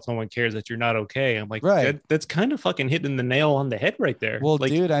yourself, no one cares that you're not okay." I'm like, right. that's kind of fucking hitting the nail on the head right there. Well,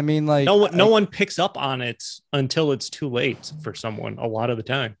 Like dude, I mean, no one picks up on it until it's too late for someone a lot of the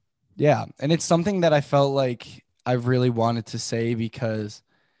time. yeah, and it's something that I felt like I really wanted to say because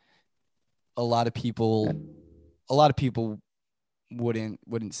a lot of people, a lot of people wouldn't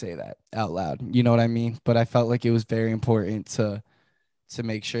say that out loud. You know what I mean? But I felt like it was very important to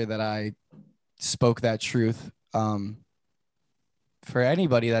make sure that I spoke that truth. For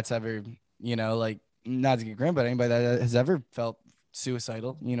anybody that's ever, like not to get grim, but anybody that has ever felt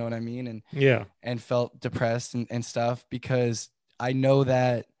suicidal, you know what I mean? Yeah. And felt depressed and stuff, because I know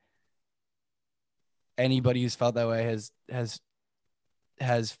that anybody who's felt that way has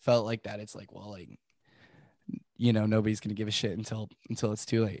felt like that. It's like, well, like, nobody's gonna give a shit until it's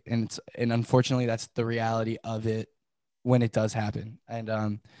too late. And unfortunately that's the reality of it when it does happen.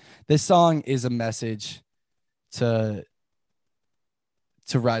 And this song is a message to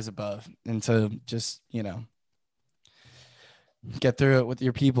rise above and to just, get through it with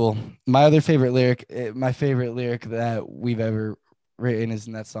your people. My favorite lyric that we've ever written is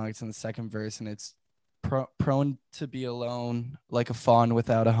in that song. It's in the second verse, and it's prone to be alone, like a fawn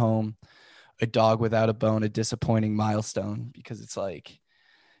without a home, a dog without a bone, a disappointing milestone. Because it's like,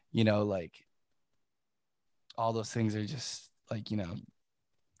 like all those things are just like,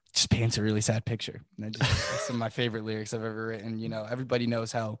 just paints a really sad picture. And that's some of my favorite lyrics I've ever written. Everybody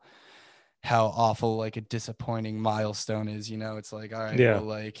knows how awful like a disappointing milestone is. It's like, all right, Yeah. well,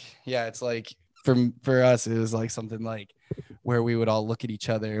 like, yeah, it's like for us, it was like something like where we would all look at each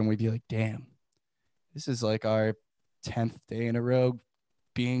other and we'd be like, damn, this is like our 10th day in a row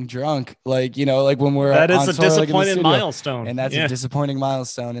being drunk. Like, like when we're That is on a tour, like in the disappointing studio, milestone. and that's Yeah. a disappointing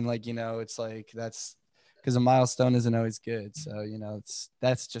milestone. And like, it's like, that's because a milestone isn't always good. So,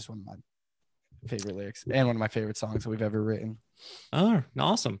 that's just one of my favorite lyrics and one of my favorite songs that we've ever written. Oh,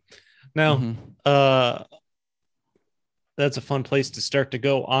 awesome. Now, Mhm. that's a fun place to start to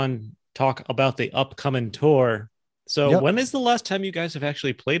go on talk about the upcoming tour. So Yep. when is the last time you guys have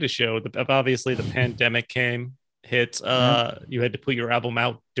actually played a show? Obviously the pandemic hit. You had to put your album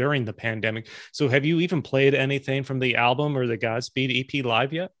out during the pandemic. So have you even played anything from the album or the Godspeed EP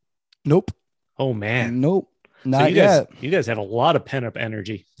live yet? Nope. Oh man. Nope. So Not yet. you guys have a lot of pent up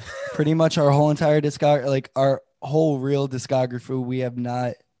energy. Pretty much our whole entire discography, like our whole real discography, we have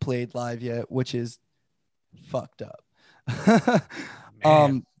not played live yet, which is fucked up.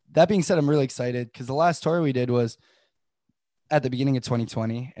 Man. That being said, I'm really excited because the last tour we did was at the beginning of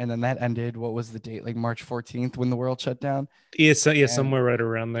 2020, and then that ended. What was the date? Like March 14th when the world shut down. Yeah, somewhere right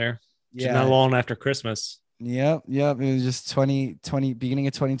around there. Just not Yeah. long after Christmas. Yep. It was just 2020, beginning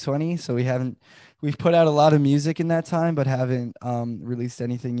of 2020. So we've put out a lot of music in that time, but haven't released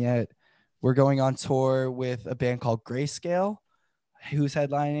anything yet. We're going on tour with a band called Grayscale, who's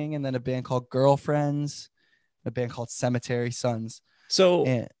headlining, and then a band called Girlfriends, a band called Cemetery Sons. So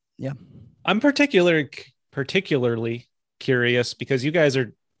And yeah, I'm particularly curious because you guys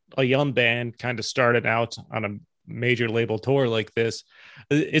are a young band, kind of started out on a major label tour like this.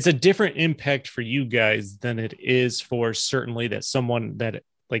 It's a different impact for you guys than it is for certainly that someone that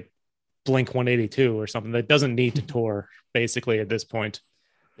like Blink 182 or something that doesn't need to tour basically at this point.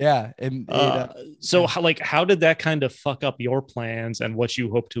 yeah. So how did that kind of fuck up your plans and what you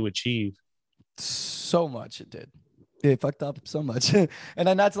hope to achieve? So much it did. It fucked up so much. And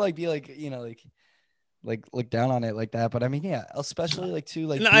then not to like be like, like look down on it like that, but I mean, yeah, especially like to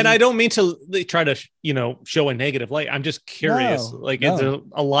like, and I don't mean to try to show a negative light. I'm just curious. It's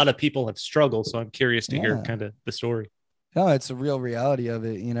a lot of people have struggled, so I'm curious to hear kind of the story. No, it's a real reality of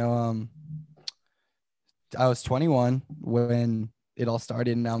it. I was 21 when it all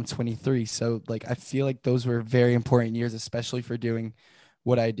started, and now I'm 23. So like, I feel like those were very important years, especially for doing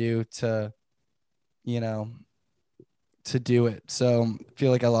what I do to do it. So I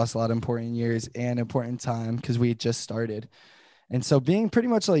feel like I lost a lot of important years and important time because we had just started. And so being pretty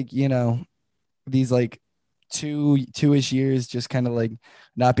much like, these like two-ish years, just kind of like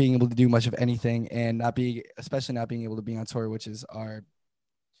not being able to do much of anything and especially not being able to be on tour, which is our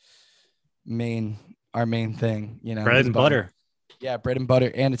main thing, Bread and butter. Yeah, bread and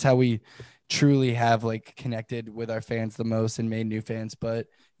butter. And it's how we truly have like connected with our fans the most and made new fans. But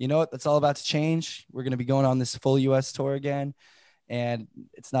you know what? That's all about to change. We're going to be going on this full US tour again, and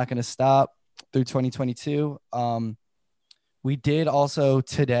it's not going to stop through 2022. We did also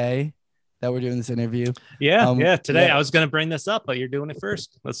today that we're doing this interview. Today I was going to bring this up, but you're doing it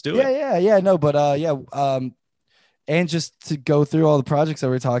first. Let's do it. Yeah. No, but And just to go through all the projects that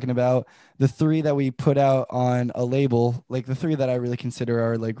we're talking about, the three that we put out on a label, like the three that I really consider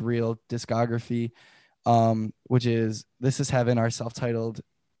are like real discography, which is This Is Heaven, our self-titled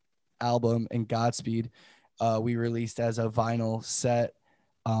album, and Godspeed, we released as a vinyl set.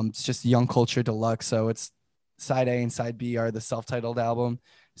 It's just Young Culture Deluxe. So it's side A and side B are the self-titled album.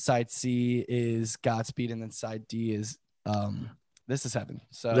 Side C is Godspeed, and then side D is This Is Heaven.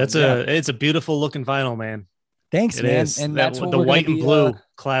 So it's a beautiful looking vinyl, man. Thanks, It man. is. And that's what the we're white gonna and be, blue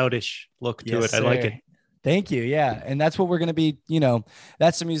cloudish look to yes, it. I like it. Thank you. Yeah. And that's what we're going to be,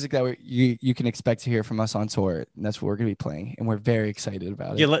 that's the music that you can expect to hear from us on tour. And that's what we're going to be playing. And we're very excited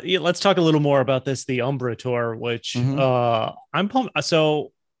about it. Let's talk a little more about this, the Umbra tour, which I'm pumped.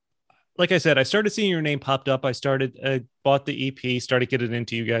 So like I said, I started seeing your name popped up. I bought the EP, started getting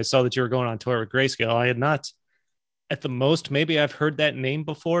into you guys, saw that you were going on tour with Grayscale. I had not, at the most, maybe I've heard that name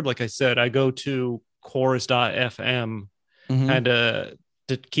before. Like I said, I go to chorus.fm kind of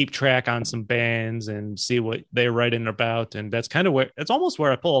to keep track on some bands and see what they're writing about. And that's kind of it's almost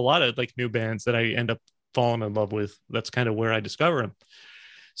where I pull a lot of like new bands that I end up falling in love with. That's kind of where I discover them.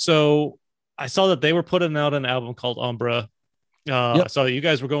 So I saw that they were putting out an album called Umbra. I saw that you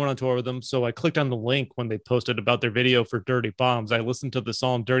guys were going on tour with them. So I clicked on the link when they posted about their video for Dirty Bombs. I listened to the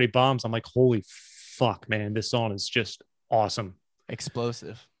song Dirty Bombs. I'm like, holy fuck, man, this song is just awesome.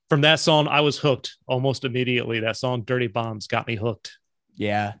 Explosive. From that song, I was hooked almost immediately. That song Dirty Bombs got me hooked.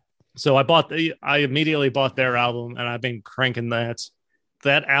 Yeah. So I immediately bought their album, and I've been cranking that.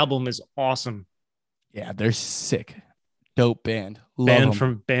 That album is awesome. Yeah, they're sick. Dope band. Band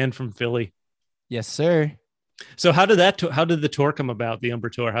from Philly. Yes, sir. So how did the tour come about? The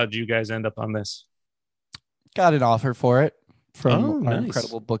Umbra tour. How did you guys end up on this? Got an offer for it from our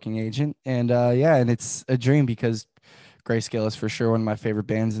incredible booking agent. And and it's a dream because Grayscale is for sure one of my favorite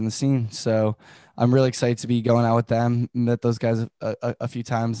bands in the scene. So I'm really excited to be going out with them. Met those guys a few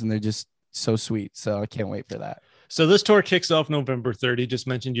times, and they're just so sweet. So I can't wait for that. So this tour kicks off November 3rd. You just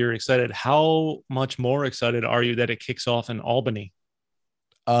mentioned you're excited. How much more excited are you that it kicks off in Albany?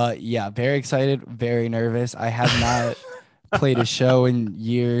 Yeah, very excited, very nervous. I have not played a show in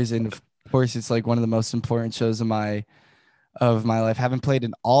years, and of course it's like one of the most important shows of my life. Haven't played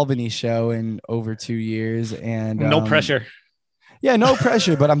an Albany show in over 2 years, and no pressure. Yeah, no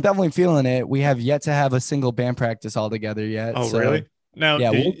pressure, but I'm definitely feeling it. We have yet to have a single band practice all together yet. Oh, so, really? Now,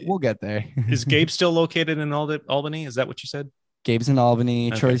 yeah, we'll get there. Is Gabe still located in Albany? Is that what you said? Gabe's in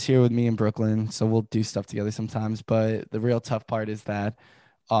Albany. Okay. Troy's here with me in Brooklyn, so we'll do stuff together sometimes. But the real tough part is that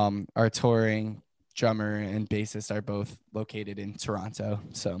our touring drummer and bassist are both located in Toronto.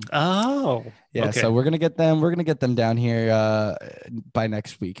 So so we're gonna get them down here by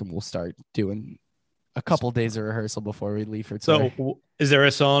next week, and we'll start doing a couple days of rehearsal before we leave for tour. So is there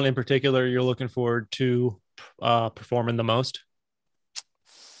a song in particular you're looking forward to performing the most?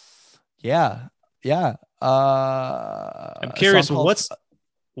 Yeah. I'm curious, what's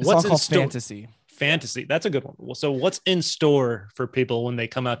in store? Fantasy. That's a good one. So what's in store for people when they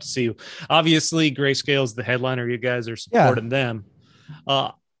come out to see you? Obviously, Grayscale's the headliner. You guys are supporting them.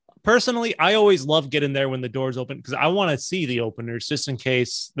 Personally, I always love getting there when the doors open because I want to see the openers just in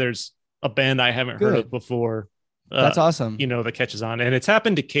case there's a band I haven't heard of before. That's awesome. That catches on. And it's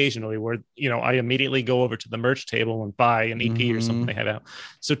happened occasionally where, I immediately go over to the merch table and buy an EP or something they have out.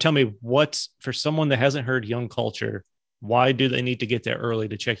 So tell me, for someone that hasn't heard Young Culture, why do they need to get there early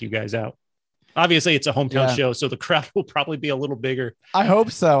to check you guys out? Obviously, it's a hometown show, so the crowd will probably be a little bigger. I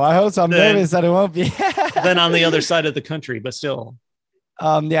hope so. I'm nervous that it won't be. Than on the other side of the country, but still.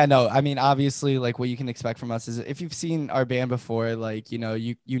 I mean, obviously, like what you can expect from us is if you've seen our band before, like, you know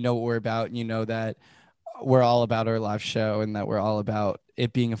what we're about, and you know that we're all about our live show and that we're all about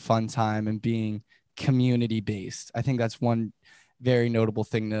it being a fun time and being community based. I think that's one very notable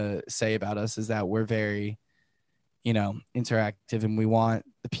thing to say about us is that we're very, interactive, and we want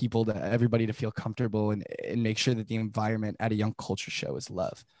the people everybody to feel comfortable and make sure that the environment at a Young Culture show is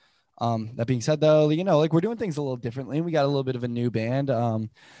love. That being said, though, like we're doing things a little differently. We got a little bit of a new band.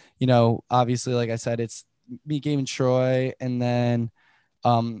 Obviously, like I said, it's me, Gabe, and Troy, and then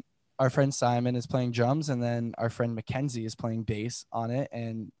our friend Simon is playing drums, and then our friend Mackenzie is playing bass on it,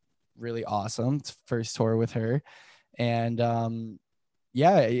 and really awesome. It's first tour with her, and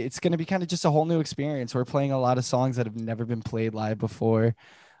it's going to be kind of just a whole new experience. We're playing a lot of songs that have never been played live before.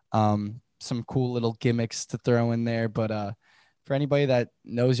 Some cool little gimmicks to throw in there, but for anybody that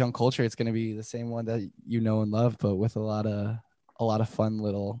knows Young Culture, it's going to be the same one that you know and love, but with a lot of fun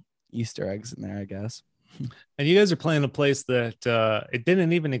little Easter eggs in there, I guess. And you guys are playing a place that it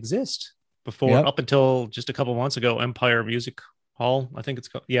didn't even exist before up until just a couple months ago, Empire Music Hall, I think it's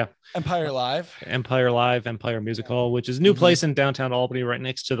called. Yeah. Empire Live. Empire Live, Empire Music Hall, which is a new place in downtown Albany, right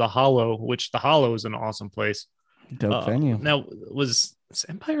next to the Hollow, which the Hollow is an awesome place. Dope venue. Now, was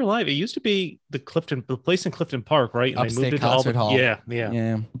Empire Live? It used to be the place in Clifton Park, right? And Upstate they moved it to Concert Albany. Hall.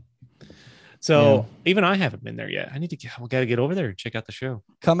 Yeah. So even I haven't been there yet. We got to get over there and check out the show.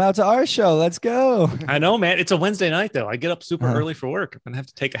 Come out to our show. Let's go. I know, man. It's a Wednesday night, though. I get up super early for work. I'm going to have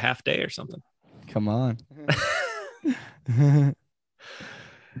to take a half day or something. Come on.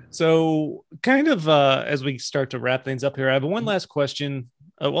 So kind of as we start to wrap things up here, I have one last question.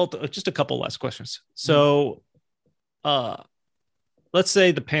 Just a couple last questions. So let's say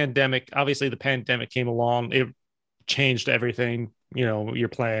obviously the pandemic came along. It changed everything, your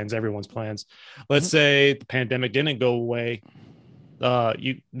plans, everyone's plans. Let's say the pandemic didn't go away.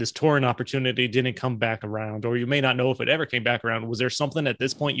 This touring opportunity didn't come back around, or you may not know if it ever came back around. Was there something at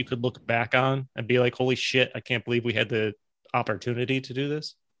this point you could look back on and be like, holy shit, I can't believe we had the opportunity to do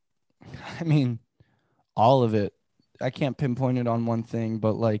this? I mean, all of it. I can't pinpoint it on one thing,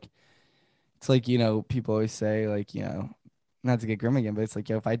 but it's like, people always say, not to get grim again, but it's like,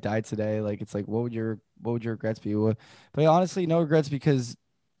 if I died today, it's like, what would your regrets be? But honestly, no regrets, because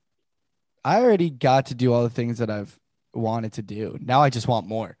I already got to do all the things that I've wanted to do. Now I just want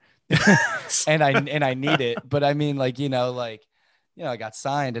more. and I need it. But I mean, I got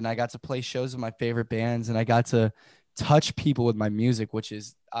signed and I got to play shows with my favorite bands, and I got to touch people with my music, which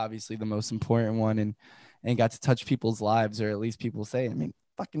is obviously the most important one, and got to touch people's lives, or at least people say, I mean,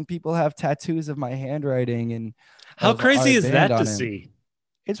 fucking people have tattoos of my handwriting. And how crazy is that to see?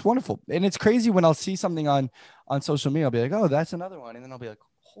 It's wonderful. And it's crazy when I'll see something on social media, I'll be like, oh, that's another one. And then I'll be like,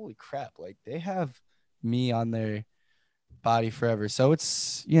 holy crap, they have me on their body forever. So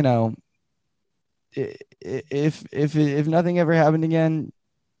it's, if nothing ever happened again,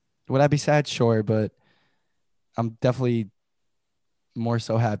 would I be sad? Sure. But I'm definitely more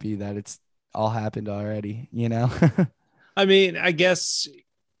so happy that it's all happened already, I mean, I guess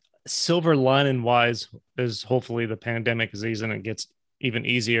silver lining wise is hopefully the pandemic is easing and gets even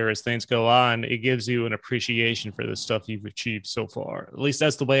easier as things go on. It gives you an appreciation for the stuff you've achieved so far. At least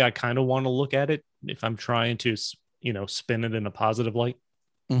that's the way I kind of want to look at it, if I'm trying to, spin it in a positive light.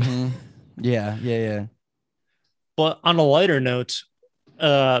 Mm-hmm. Yeah. But on a lighter note,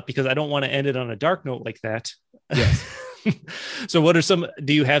 because I don't want to end it on a dark note like that. Yes. So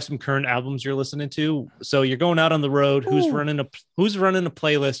do you have some current albums you're listening to? So you're going out on the road. Who's running a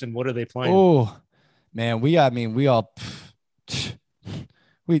playlist, and what are they playing? Oh man, we're all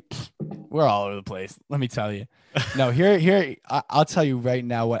over the place. Let me tell you. No, here I'll tell you right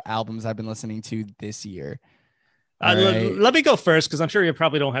now what albums I've been listening to this year. Let me go first, because I'm sure you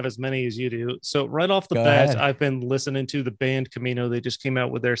probably don't have as many as you do. So right off the bat, I've been listening to the band Camino. They just came out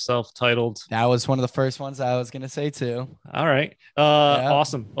with their self-titled. That was one of the first ones I was going to say too. All right.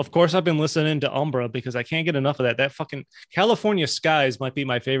 Awesome. Of course, I've been listening to Umbra, because I can't get enough of that. That fucking California Skies might be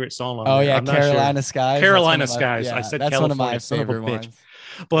my favorite song on there. Yeah. Carolina Skies. Carolina Skies. I said that's California, one of my favorite ones.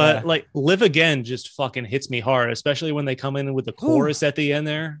 But Live Again just fucking hits me hard, especially when they come in with the chorus at the end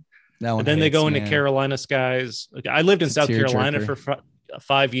there. And then they go into Carolina Skies. I lived in South Carolina for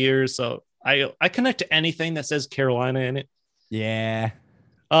 5 years, so I connect to anything that says Carolina in it. Yeah.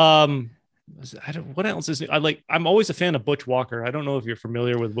 What else is I'm always a fan of Butch Walker. I don't know if you're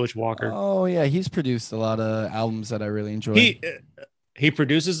familiar with Butch Walker. Oh yeah, he's produced a lot of albums that I really enjoy. He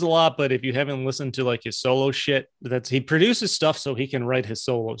produces a lot, but if you haven't listened to his solo shit, he produces stuff so he can write his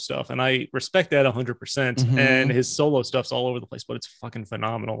solo stuff. And I respect that 100%. Mm-hmm. And his solo stuff's all over the place, but it's fucking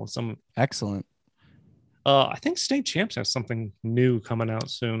phenomenal. Excellent. I think State Champs has something new coming out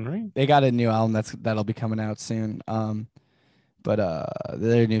soon, right? They got a new album that'll be coming out soon. But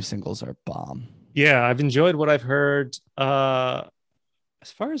their new singles are bomb. Yeah, I've enjoyed what I've heard.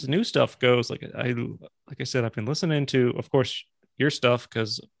 As far as new stuff goes, like I said, I've been listening to, of course, your stuff,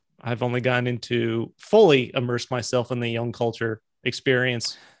 because I've only gotten fully immersed myself in the young culture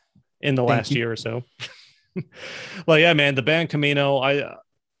experience in the last year or so. Well, yeah, man, the band Camino,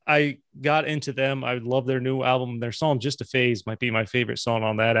 I got into them. I love their new album. Their song Just a Phase might be my favorite song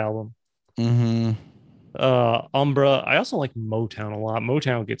on that album. Mm-hmm. Umbra. I also like Motown a lot.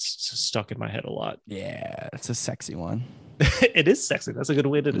 Motown gets stuck in my head a lot. Yeah, it's a sexy one. It is sexy. That's a good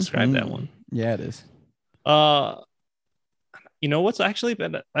way to describe that one. Yeah, it is. You know what's actually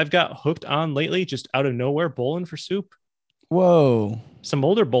been I've got hooked on lately, just out of nowhere? Bowling for Soup. Whoa. Some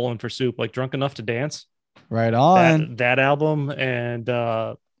older Bowling for Soup, like Drunk Enough to Dance. Right on. That album, and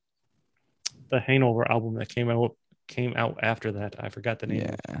the Hangover album that came out after that. I forgot the name.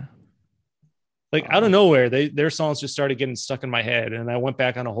 Yeah. Out of nowhere, their songs just started getting stuck in my head, and I went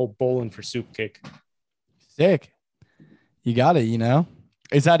back on a whole Bowling for Soup kick. Sick. You got it.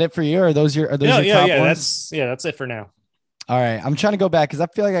 Is that it for you? Or are those your top ones? That's it for now. All right. I'm trying to go back because I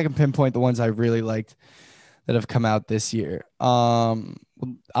feel like I can pinpoint the ones I really liked that have come out this year.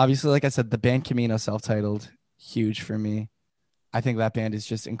 Obviously, like I said, the band Camino, self-titled, huge for me. I think that band is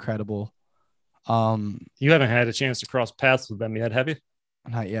just incredible. You haven't had a chance to cross paths with them yet, have you?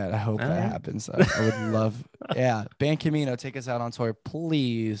 Not yet. I hope All that right. happens. I would love, yeah. Band Camino, take us out on tour,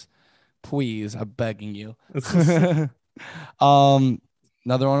 please, please. I'm begging you. um,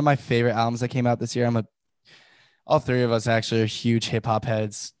 Another one of my favorite albums that came out this year. All three of us actually are huge hip hop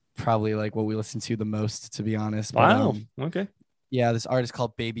heads. Probably like what we listen to the most, to be honest. Wow. But, Okay. yeah, this artist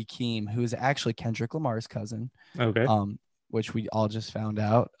called Baby Keem, who is actually Kendrick Lamar's cousin. Okay. Which we all just found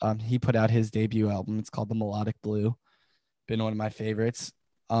out. He put out his debut album. It's called The Melodic Blue. Been one of my favorites.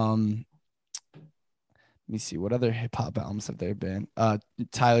 Let me see, what other hip hop albums have there been?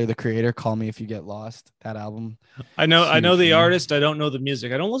 Tyler the Creator, Call Me If You Get Lost. That album. I know Huge the for me. artist. I don't know the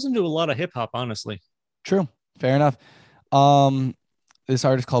music. I don't listen to a lot of hip hop, honestly. True. Fair enough. This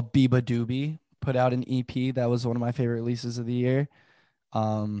artist called Biba Doobie put out an EP that was one of my favorite releases of the year.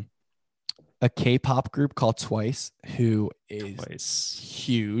 A K-pop group called Twice, who is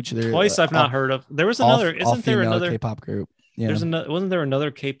huge. They're Twice I've not heard of. There was another. Isn't there another K-pop group? Yeah. Wasn't there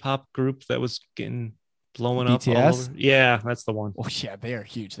another K-pop group that was getting blowing up? BTS? All over? Yeah, that's the one. Oh yeah, they are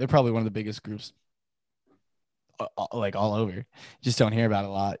huge. They're probably one of the biggest groups, like all over. Just don't hear about it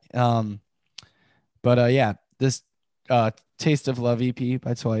a lot. But yeah, this Taste of Love EP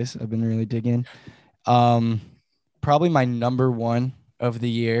by Twice, I've been really digging. Probably my number one of the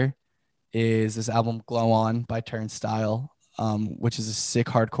year is this album Glow On by Turnstile, which is a sick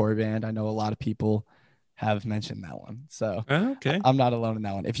hardcore band. I know a lot of people have mentioned that one. So okay, I'm not alone in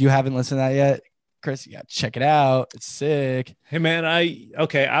that one. If you haven't listened to that yet, Chris, you got to check it out. It's sick. Hey man, I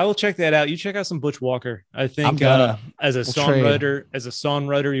will check that out. You check out some Butch Walker. I think as a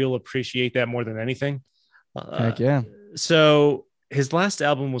songwriter, you'll appreciate that more than anything. Heck yeah. So his last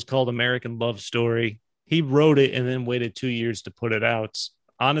album was called American Love Story. He wrote it and then waited 2 years to put it out.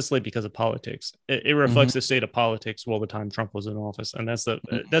 Honestly, because of politics. It reflects the state of politics while the time Trump was in office. And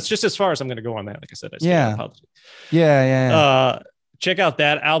that's just as far as I'm going to go on that. Like I said, Yeah. Check out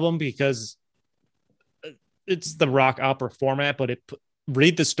that album because it's the rock opera format, but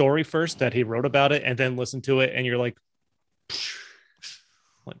read the story first that he wrote about it and then listen to it. And you're like,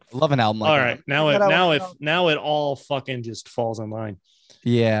 love an album like all that. Right. Now it all fucking just falls in line.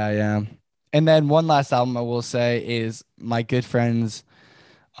 Yeah. And then one last album I will say is my good friends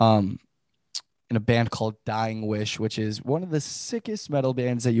in a band called Dying Wish, which is one of the sickest metal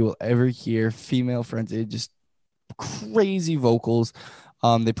bands that you will ever hear. Female fronted, just crazy vocals.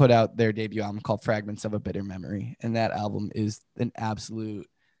 They put out their debut album called Fragments of a Bitter Memory, and that album is an absolute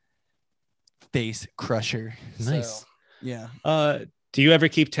face crusher. Nice. So, yeah. Do you ever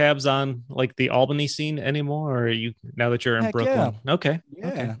keep tabs on like the Albany scene anymore, or are you now that you're in Brooklyn? Yeah. Okay. Yeah.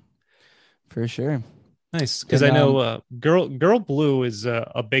 Okay. For sure. Nice, because I know Girl Blue is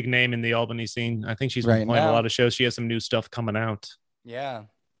a big name in the Albany scene. I think she's been playing a lot of shows. She has some new stuff coming out. Yeah.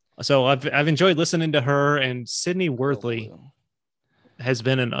 So I've enjoyed listening to her, and Sydney Worthley has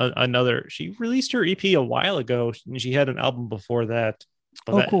been another. She released her EP a while ago, and she had an album before that.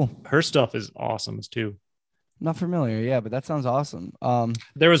 But cool. Her stuff is awesome too. Not familiar, yeah, but that sounds awesome.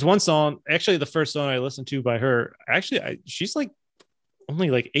 There was one song, actually, the first song I listened to by her. Actually, she's like only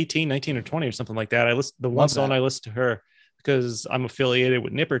like 18, 19 or 20 or something like that. I listened to her because I'm affiliated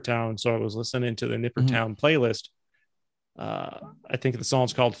with Nippertown. So I was listening to the Nippertown playlist. I think the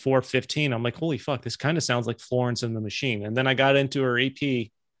song's called 415. I'm like, holy fuck, this kind of sounds like Florence and the Machine. And then I got into her EP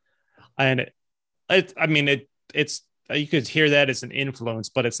and it's, you could hear that as an influence,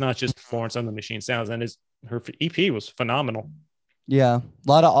 but it's not just Florence and the Machine sounds. And her EP was phenomenal. Yeah, a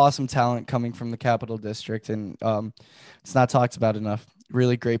lot of awesome talent coming from the Capital District, and it's not talked about enough.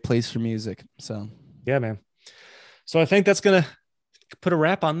 Really great place for music. So yeah, man. So I think that's gonna put a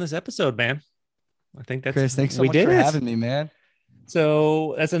wrap on this episode, man. I think that's Chris. Thanks so much for having me, man.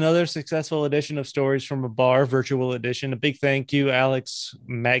 So that's another successful edition of Stories from a Bar, virtual edition. A big thank you, Alex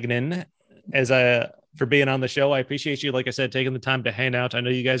Magnin, for being on the show. I appreciate you, like I said, taking the time to hang out. I know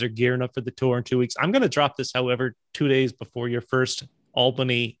you guys are gearing up for the tour in 2 weeks. I'm going to drop this, however, 2 days before your first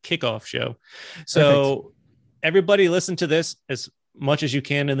Albany kickoff show. So everybody listen to this as much as you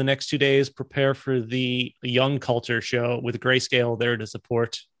can in the next 2 days. Prepare for the Young Culture show with Grayscale there to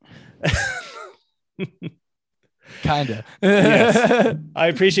support. Kinda. Yes. I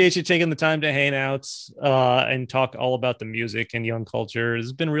appreciate you taking the time to hang out and talk all about the music and Young Culture.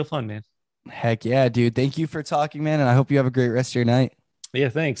 It's been real fun, man. Heck yeah, dude. Thank you for talking, man. And I hope you have a great rest of your night. Yeah,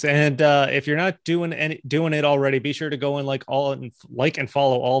 thanks. And if you're not doing it already, be sure to go and like and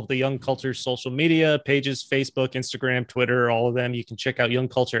follow all of the Young Culture social media pages: Facebook, Instagram, Twitter, all of them. You can check out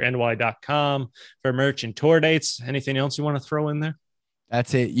youngcultureny.com for merch and tour dates. Anything else you want to throw in there?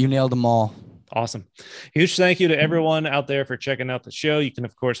 That's it. You nailed them all. Awesome. Huge thank you to everyone out there for checking out the show. You can,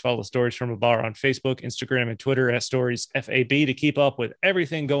 of course, follow Stories from a Bar on Facebook, Instagram, and Twitter at Stories FAB to keep up with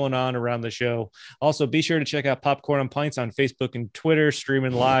everything going on around the show. Also, be sure to check out Popcorn and Pints on Facebook and Twitter,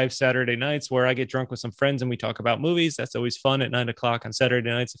 streaming live Saturday nights, where I get drunk with some friends and we talk about movies. That's always fun at 9 o'clock on Saturday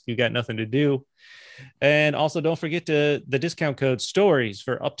nights if you got nothing to do. And also, don't forget the discount code STORIES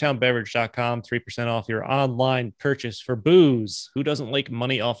for uptownbeverage.com, 3% off your online purchase for booze. Who doesn't like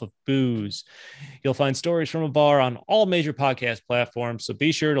money off of booze? You'll find Stories from a Bar on all major podcast platforms. So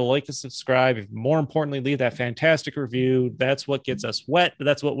be sure to like and subscribe. More importantly, leave that fantastic review. That's what gets us wet.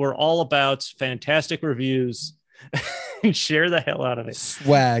 That's what we're all about. Fantastic reviews. And share the hell out of it.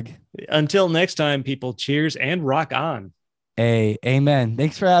 Swag. Until next time, people, cheers and rock on. Amen.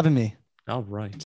 Thanks for having me. All right.